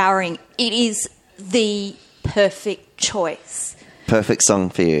 So Empowering. It is the perfect choice. perfect song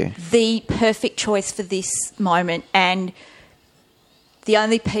for you. The perfect choice for this moment. And the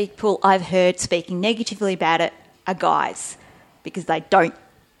only people I've heard speaking negatively about it are guys because they don't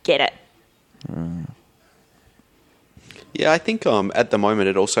get it. Yeah, I think at the moment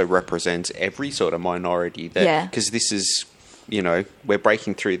it also represents every sort of minority. That, Yeah. Because this is, we're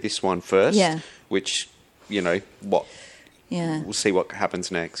breaking through this one first. Yeah. Which, what Yeah. we'll see what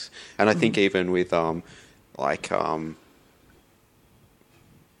happens next. And I think even with some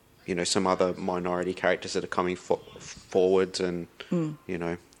other minority characters that are coming forwards and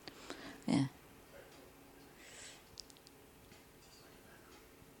Yeah.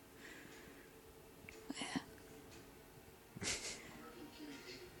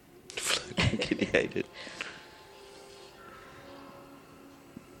 Kitty hated.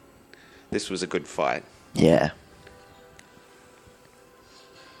 This was a good fight. Yeah.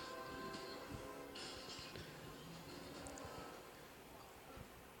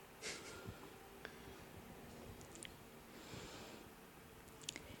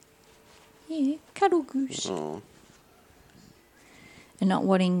 Yeah, cuddle goose. Oh. And not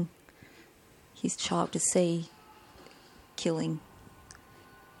wanting his child to see killing.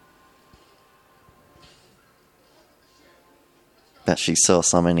 But she saw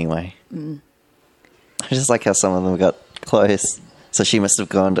some anyway. I just like how some of them got close. So she must have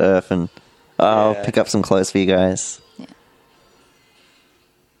gone to Earth and, I'll Yeah. pick up some clothes for you guys. Yeah.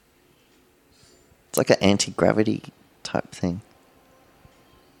 It's like an anti-gravity type thing.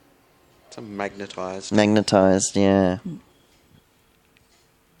 It's a magnetized. Magnetized, yeah.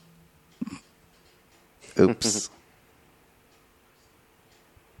 Oops.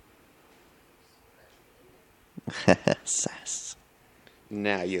 Sass.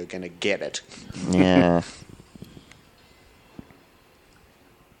 Now you're gonna get it. Yeah.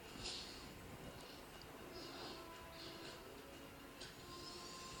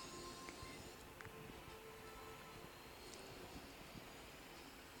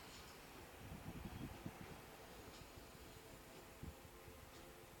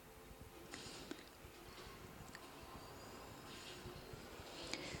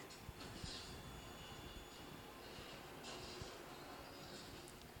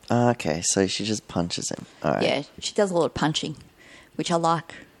 Okay, so she just punches him. All right. Yeah, she does a lot of punching, which I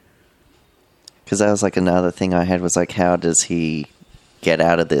like. Because that was like another thing I had was like, how does he get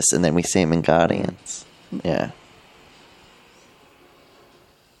out of this? And then we see him in Guardians. Yeah.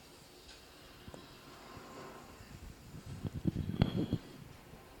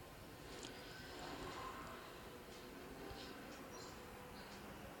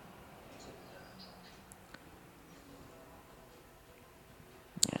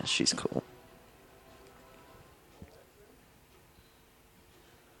 Yeah, she's cool.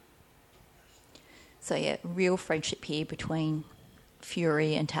 So yeah, real friendship here between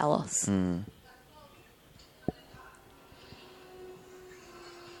Fury and Talos.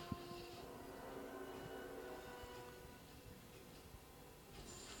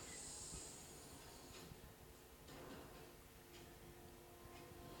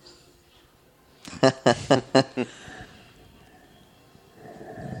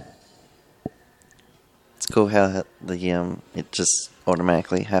 It's cool how the it just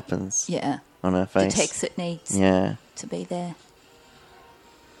automatically happens Yeah, on her face. detects it needs Yeah. to be there.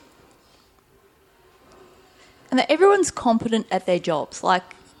 And that everyone's competent at their jobs. Like,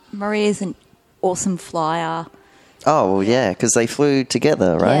 Maria's an awesome flyer. Oh, well, yeah, because they flew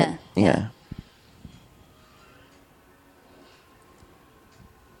together, right? Yeah, yeah. Yeah.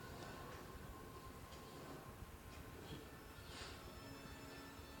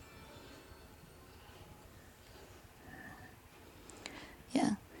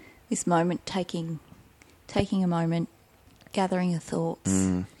 Yeah. This moment, taking a moment, gathering her thoughts.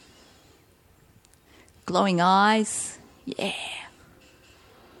 Glowing eyes. Yeah.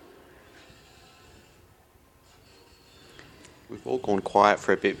 We've all gone quiet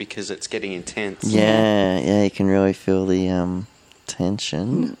for a bit because it's getting intense. Yeah, yeah, you can really feel the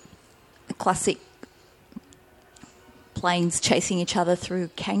tension. The classic planes chasing each other through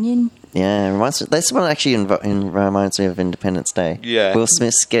canyon. Yeah, this one actually reminds me of Independence Day. Yeah. Will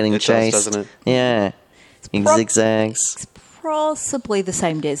Smith's getting It does, chased. doesn't it? Yeah. In prob- zigzags. It's possibly the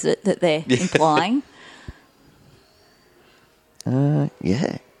same desert that they're implying.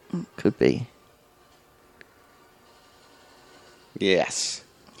 Yeah. Could be. Yes.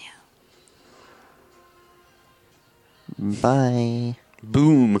 Bye.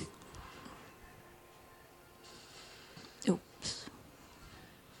 Boom. Oops.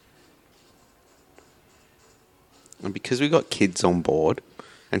 And because we got kids on board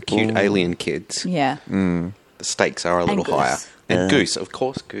and cute Ooh. alien kids, Yeah. the stakes are a little Goose. higher. And Yeah. Goose, of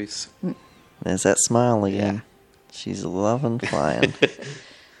course, Goose. There's that smile again. Yeah. She's loving flying.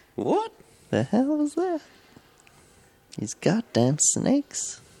 What? The hell was that? These goddamn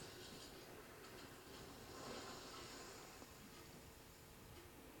snakes.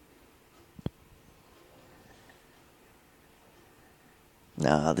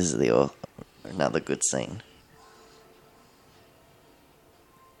 Nah, this is another good scene.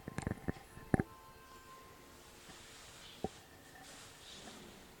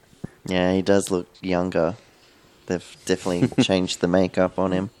 Yeah, he does look younger. They've definitely changed the makeup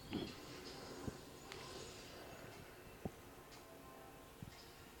on him.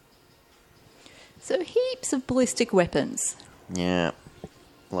 So heaps of ballistic weapons. Yeah.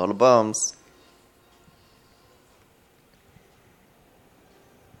 A lot of bombs.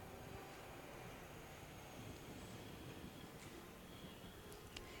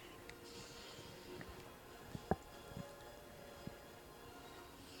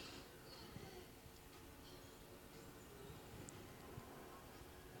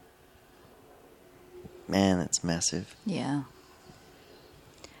 Man, that's massive. Yeah.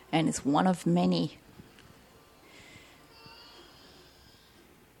 And it's one of many.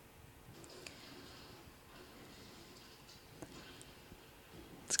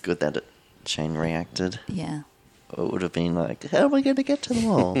 It's good that it chain reacted. Yeah. Or it would have been like, how are we going to get to the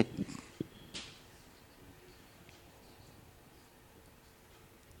wall?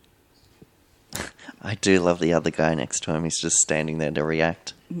 do love the other guy next to him. He's just standing there to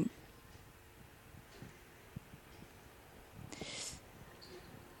react.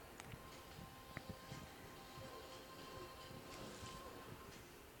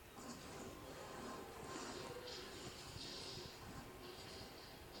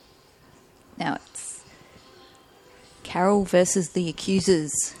 Now it's Carol versus the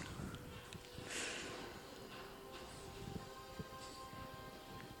accusers.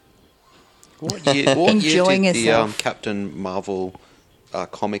 What year Enjoying did the herself. Captain Marvel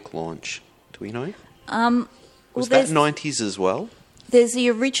comic launch? Do we know? Was there's- that 90s as well? There's the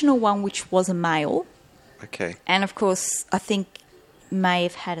original one, which was a male, Okay. and of course, I think may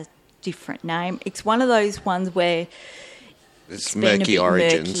have had a different name. It's one of those ones where It's been a murky bit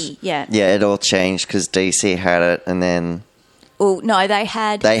origins. murky. Yeah. Yeah, it all changed because DC had it, and then Well, no, they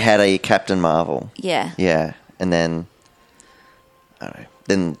had. they had a Captain Marvel. Yeah. Yeah, and then I don't know.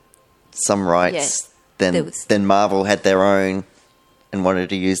 Then some rights. Yeah, there Then was- then Marvel had their own and wanted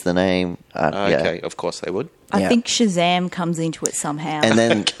to use the name. Okay, Yeah. of course they would. I Yeah. think Shazam comes into it somehow. And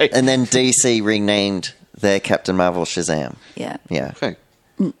then Okay. and then DC renamed their Captain Marvel Shazam. yeah. Yeah, Okay.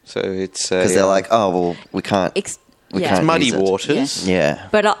 So it's because they're like, oh well, we can't. We yeah. can't muddy use it. waters. Yeah,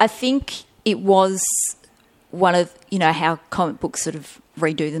 But I think it was one of, how comic books sort of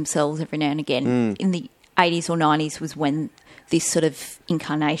redo themselves every now and again. In the 80s or 90s was when this sort of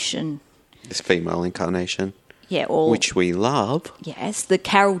incarnation, This female incarnation, or which we love. yes, the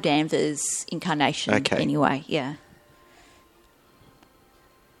Carol Danvers incarnation Okay. anyway, yeah.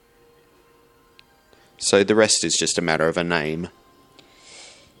 So the rest is just a matter of a name.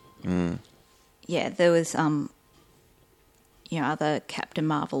 Yeah, there was other Captain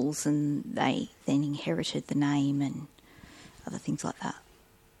Marvels, and they then inherited the name and other things like that.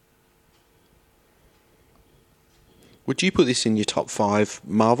 Would you put this in your top 5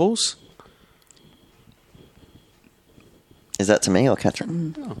 Marvels? is that to me or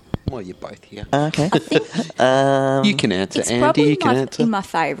Catherine? Oh, well, you're both here. Okay. You can answer, It's Andy. probably You can answer. in my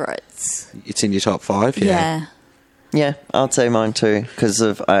favourites. It's in your top 5, yeah. Yeah, I'd say mine too because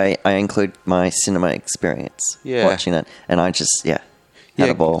of I include my cinema experience Yeah. watching it, and I just had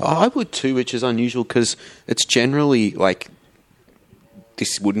a ball. I would too, which is unusual because it's generally like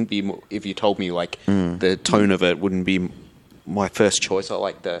this wouldn't be if you told me like the tone of it wouldn't be my first choice. I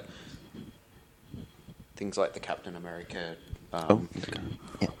like the things like the Captain America.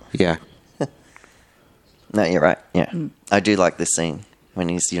 Yeah. Yeah, No, you're right. Yeah, I do like this scene when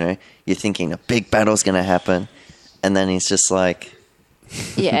he's you're thinking a big battle's going to happen, and then he's just like,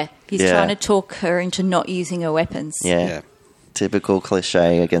 Yeah, he's Yeah. trying to talk her into not using her weapons. yeah, typical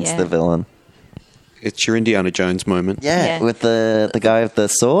cliche against Yeah. the villain. it's your Indiana Jones moment. Yeah, Yeah. with the guy with the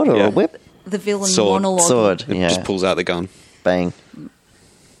sword or Yeah. a whip, The villain Sword. monologue. sword. It Yeah, just pulls out the gun. bang.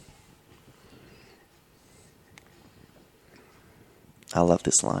 I love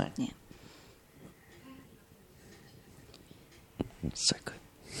this line. Yeah. So good.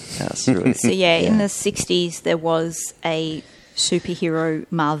 That's really So yeah, in the 60s there was a superhero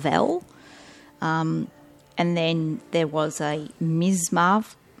Marvel, and then there was a Ms.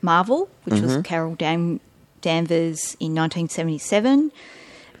 Marvel, which was Carol Danvers in 1977.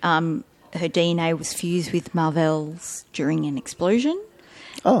 Her DNA was fused with Marvel's during an explosion,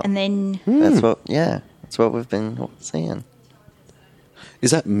 Oh, and then that's what we've been seeing.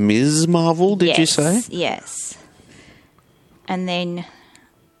 Is that Ms. Marvel? Did you say? Yes. And then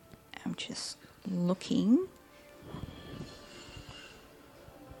I'm just looking.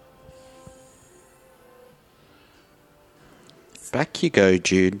 Back you go,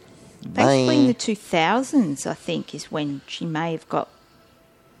 Jude. Basically in Bye. the 2000s, I think, is when she may have got...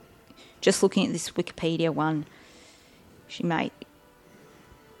 Just looking at this Wikipedia one, she may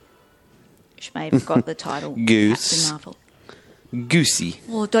have got the title Goose. Captain Marvel. Goosey.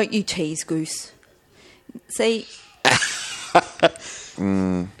 Well, don't you tease, Goose. See,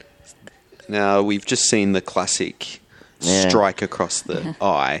 Now we've just seen the classic Yeah. strike across the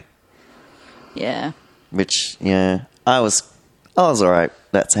eye. yeah. Which I was all right.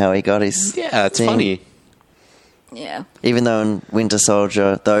 That's how he got his. Yeah, it's thing. funny. Yeah. Even though in Winter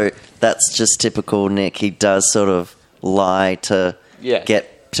Soldier, though, that's just typical Nick. He does sort of lie to Yeah.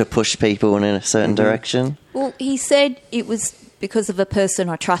 get to push people in a certain direction. Well, he said it was because of a person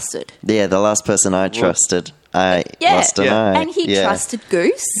I trusted. Yeah, the last person I trusted, I Yeah. lost an Yeah. eye. And he Yeah. trusted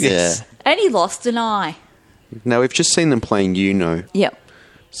Goose. Yeah. And he lost an eye. Now we've just seen them playing Uno. Yep.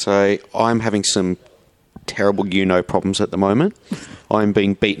 So I'm having some terrible Uno problems at the moment. I'm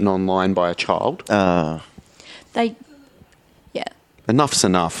being beaten online by a child. Yeah. Enough's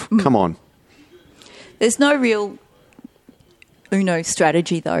enough. Come on. There's no real Uno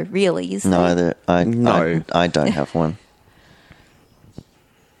strategy, though, really, is there? No, I don't have one.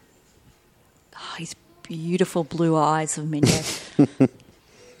 Oh, his beautiful blue eyes of Mendez.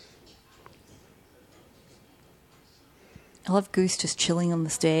 I love Goose just chilling on the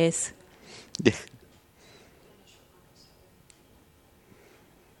stairs. Yeah.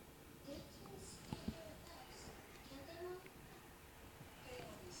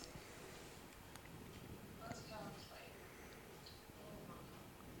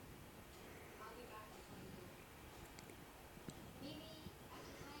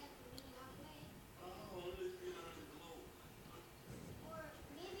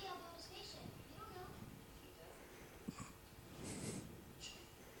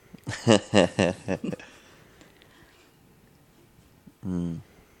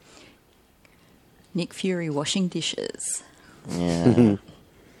 Nick Fury washing dishes. Yeah.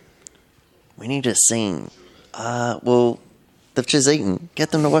 We need a scene. Well, they've just eaten.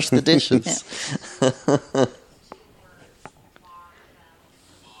 Get them to wash the dishes.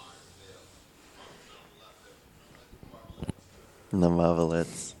 The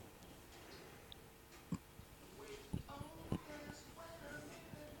Marvelettes.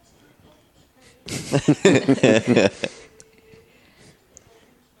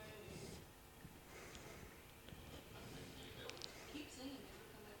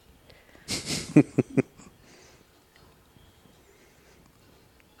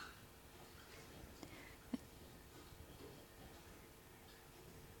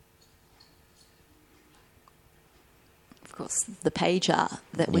 Of course, the pager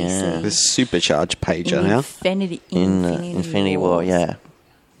that we Yeah. see. The supercharged pager in now. In Infinity War, yeah.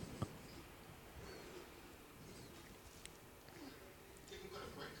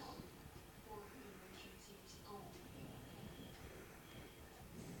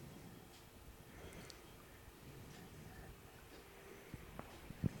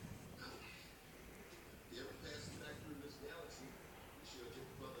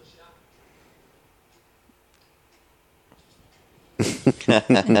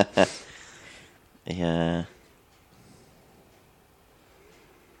 Yeah.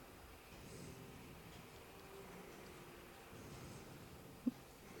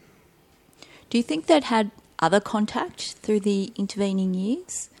 Do you think they'd had other contact through the intervening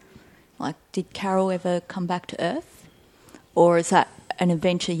years? Like, did Carol ever come back to Earth? Or is that an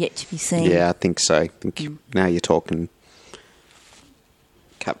adventure yet to be seen? Yeah, I think so. I think now you're talking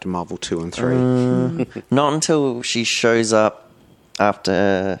Captain Marvel 2 and 3. Not until she shows up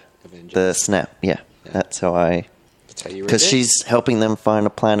after Avengers. the snap. Yeah. That's how I... That's how you read Because it. she's helping them find a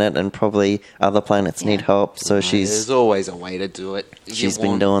planet and probably other planets need Yeah. help. So There's she's always a way to do it. she's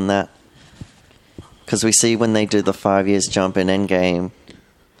been doing that. Because we see when they do the 5 years jump in Endgame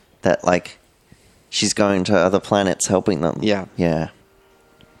that, like, she's going to other planets helping them. Yeah. Yeah.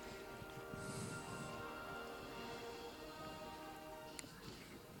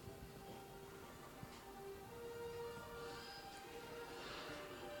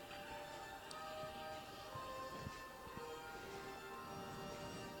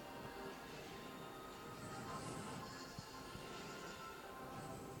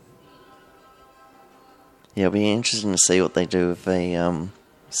 Yeah, it'll be interesting to see what they do with a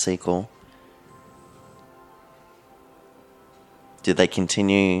sequel. Do they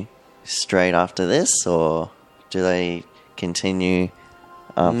continue straight after this, or do they continue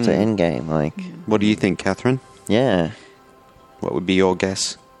after Endgame? Like, What do you think, Catherine? yeah. What would be your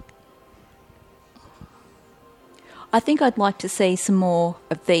guess? I think I'd like to see some more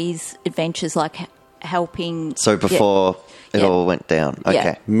of these adventures, like helping. So before it Yeah. all went down.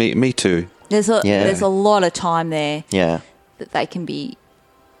 Okay. Yeah. Me too. There's a Yeah. there's a lot of time there Yeah. that they can be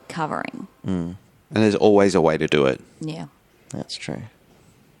covering. And there's always a way to do it. Yeah. That's true.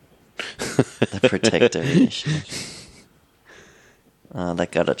 The Protector initiative. They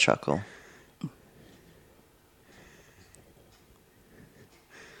got a chuckle.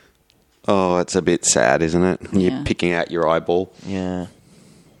 Oh, it's a bit sad, isn't it? Yeah. You're picking out your eyeball. Yeah.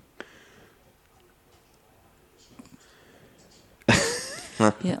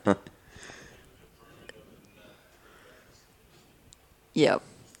 Yeah. Yep.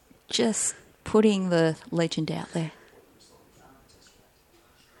 Just putting the legend out there.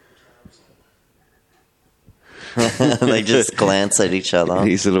 They just glance at each other.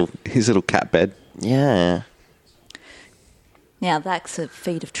 His little cat bed. Yeah. Now that's a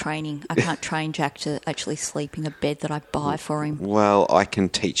feat of training. I can't train Jack to actually sleep in a bed that I buy for him. Well, I can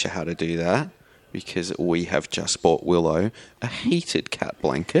teach you how to do that because we have just bought Willow a heated cat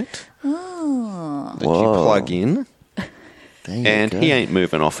blanket that you Whoa. plug in, There you and go. he ain't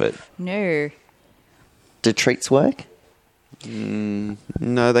moving off it. No. Do treats work?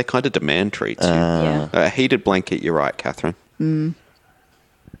 No, they kind of demand treats. Yeah. A heated blanket, you're right, Catherine.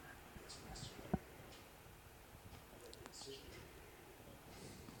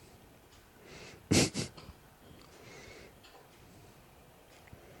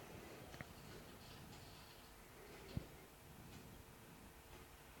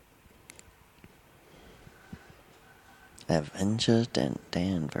 Avenger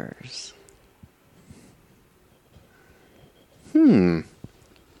Danvers.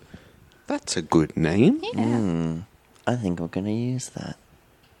 That's a good name. Yeah. I think we're going to use that.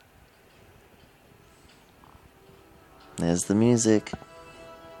 There's the music.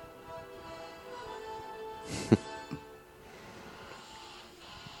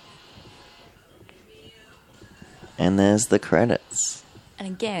 And there's the credits. And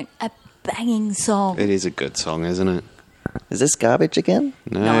again, a banging song. It is a good song, isn't it? Is this garbage again?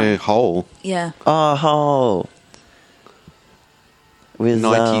 No, Hole. Yeah. Oh, with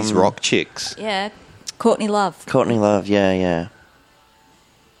 90s rock chicks. Yeah. Courtney Love. Courtney Love, yeah.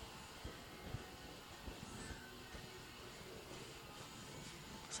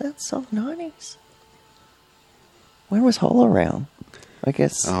 Is that song 90s? When was Hole around? I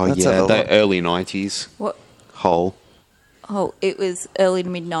guess. Oh, let's yeah, have a the look. early 90s. What? Hole. Oh, it was early to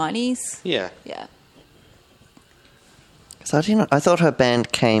mid 90s. Yeah. Yeah. 'Cause I thought her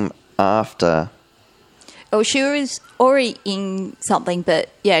band came after. Oh, she was already in something, but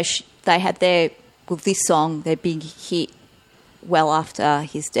yeah, they had with this song, their big hit well after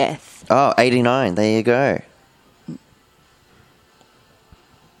his death. Oh, 89. There you go.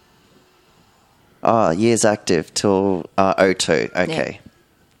 Oh, years active till 02. Okay. Yeah.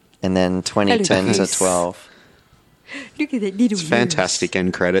 And then 2010 to Hello. 12. Look at that little It's fantastic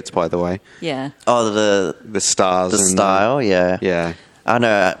end credits, by the way. Yeah. Oh, The stars. the and style, yeah. Yeah. I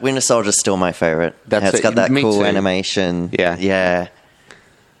know. Winter Soldier's still my favorite. That's It's got that me cool too. animation. Yeah. Yeah.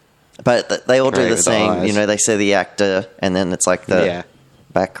 But they all do Great the with same. eyes. You know, they say the actor, and then it's like the Yeah.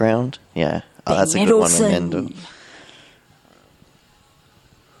 background. Yeah. Oh, Ben that's a good one. Mendelsohn. Mendel.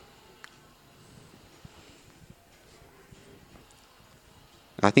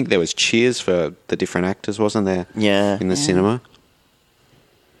 I think there was cheers for the different actors, wasn't there? Yeah. In the cinema.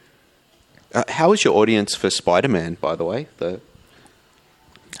 How was your audience for Spider-Man, by the way?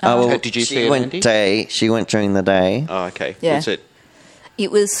 Oh, well, Did you she see it, went Andy? day. She went during the day. Oh, okay. Yeah. Was it?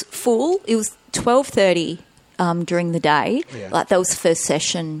 It was full. It was 12:30 during the day. Yeah. Like that was the first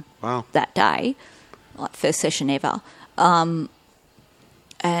session Wow. that day, like first session ever, and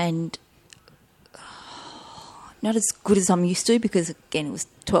not as good as I'm used to because again it was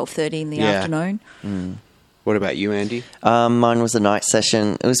 12:30 in the Yeah. afternoon. What about you, Andy? Mine was a night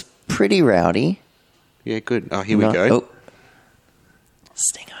session. It was pretty rowdy. Yeah, good. Oh, here we No- go. Oh.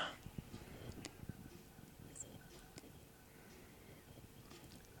 Stinger.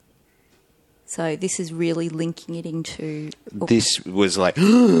 So this is really linking it into This was like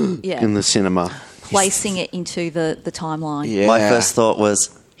yeah, in the cinema. placing it into the timeline. Yeah. My first thought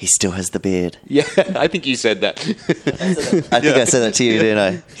was, he still has the beard. Yeah, I think you said that. I think I said that to you, didn't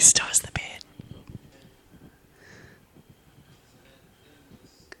I? He still has the beard.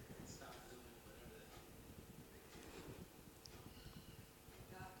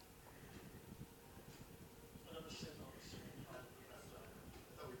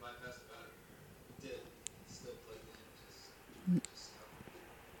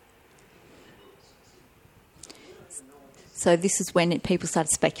 So this is when people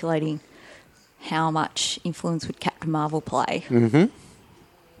started speculating how much influence would Captain Marvel play.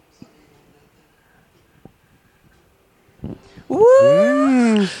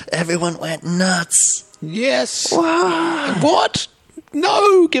 Woo! Everyone went nuts. Yes. What?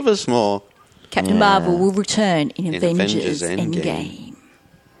 No, give us more. Captain Yeah. Marvel will return in Avengers Avengers Endgame.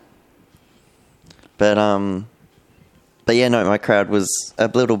 Endgame. But yeah, no, my crowd was a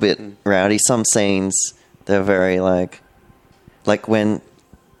little bit rowdy. Some scenes, they're very like when,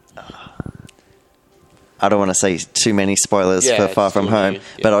 I don't want to say too many spoilers Yeah, for Far it's From still Home, new, yeah.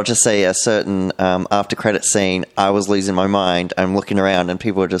 but I'll just say a certain after credit scene, I was losing my mind. I'm looking around and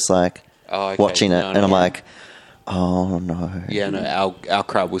people were just like Oh, okay. watching it, No, and I'm no. like, oh no. Yeah, no, our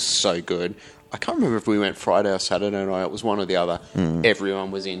crowd was so good. I can't remember if we went Friday or Saturday night. It was one or the other.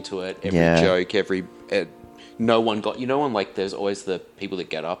 Everyone was into it. Every Yeah. joke, no one got. You know, like there's always the people that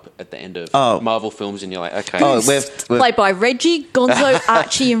get up at the end of Oh. Marvel films, and you're like, okay, Oh, we've Played by Reggie, Gonzo,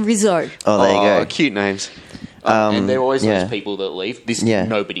 Archie, and Rizzo. oh, there you go. cute names. And there are always yeah. those people that leave. This Yeah.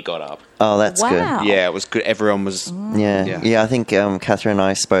 nobody got up. Oh, that's Wow. good. Yeah, it was good. Everyone was. Yeah. Yeah. Yeah, I think Catherine and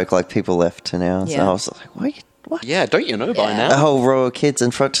I spoke like people left to now. So Yeah. I was like, what? Yeah, don't you know by Yeah. now? A whole row of kids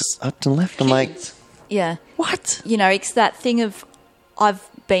in front just up and left. I'm like, Yeah. What? You know, it's that thing of I've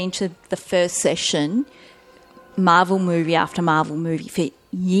been to the first session, Marvel movie after Marvel movie for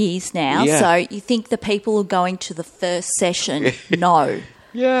years now. Yeah. So you think the people who are going to the first session know.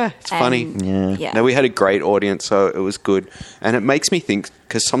 Yeah, it's funny. And, yeah. No, we had a great audience, so it was good. And it makes me think,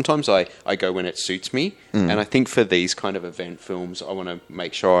 because sometimes I go when it suits me, and I think for these kind of event films, I want to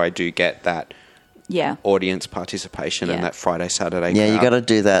make sure I do get that Yeah. audience participation and Yeah. that Friday, Saturday Yeah, you crowd. got to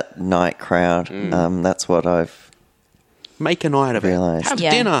do that night crowd. That's what I've. Make a night of Realised. it. Have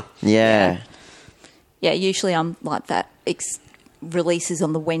Yeah. dinner. Yeah. Yeah, usually I'm like that. Releases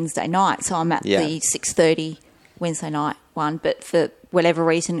on the Wednesday night, so I'm at Yeah. the 6:30 Wednesday night one. But for whatever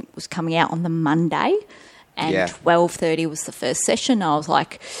reason, it was coming out on the Monday, and Yeah. 12:30 was the first session. I was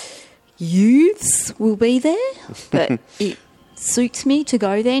like, youths will be there, but it suits me to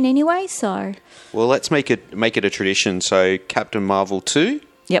go then anyway. So, Well, let's make it a tradition. So Captain Marvel 2,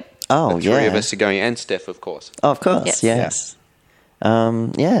 yep, Oh, the three yeah. of us are going, and Steph, of course. Oh, of course, Yes. yes.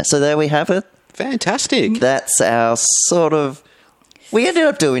 Yeah, so there we have it. Fantastic. That's our sort of. We ended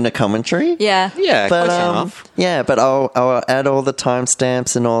up doing a commentary. yeah, Yeah, But close enough. yeah, but I'll add all the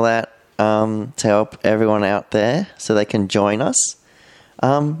timestamps and all that to help everyone out there so they can join us.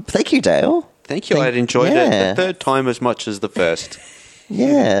 Thank you, Dale. Thank you. I'd enjoyed it Yeah. the third time as much as the first.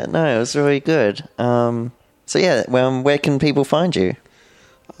 Yeah, no, it was really good. So yeah, well, where can people find you?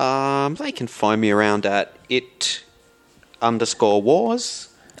 They can find me around at it_wars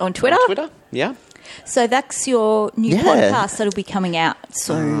on Twitter. on Twitter. Yeah. So that's your new Yeah. podcast that'll be coming out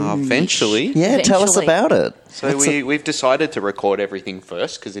soon. Eventually. Yeah, tell us Eventually. about it. So we've decided to record everything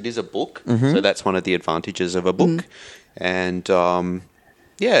first because it is a book. So that's one of the advantages of a book. And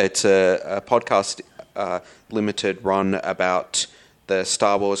it's a podcast limited run about the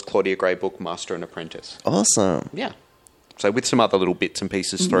Star Wars Claudia Gray book, Master and Apprentice. Awesome. Yeah. So with some other little bits and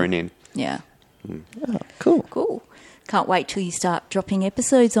pieces thrown in. Yeah, Cool. cool. Can't wait till you start dropping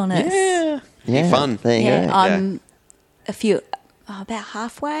episodes on us. Yeah. Yeah, Be fun. There you Yeah, go. I'm a few, about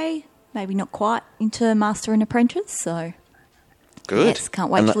halfway, maybe not quite, into Master and Apprentice. So, Good. yes,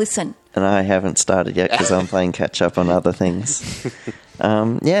 can't wait to listen. And I haven't started yet because I'm playing catch up on other things.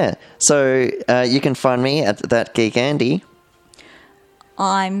 Yeah. So you can find me at That Geek Andy.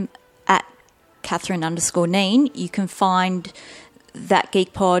 I'm at Catherine_Neen. You can find That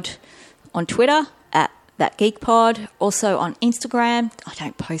Geek Pod on Twitter at That Geek Pod. Also on Instagram. I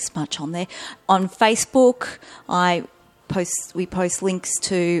don't post much on there. On Facebook, we post links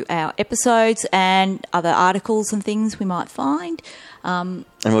to our episodes and other articles and things we might find. And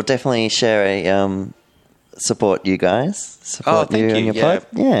we'll definitely share a support you guys. Support thank you you. and your Yeah. pod.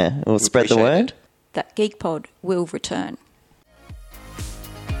 Yeah. We'll spread the appreciate word. it. That Geek Pod will return.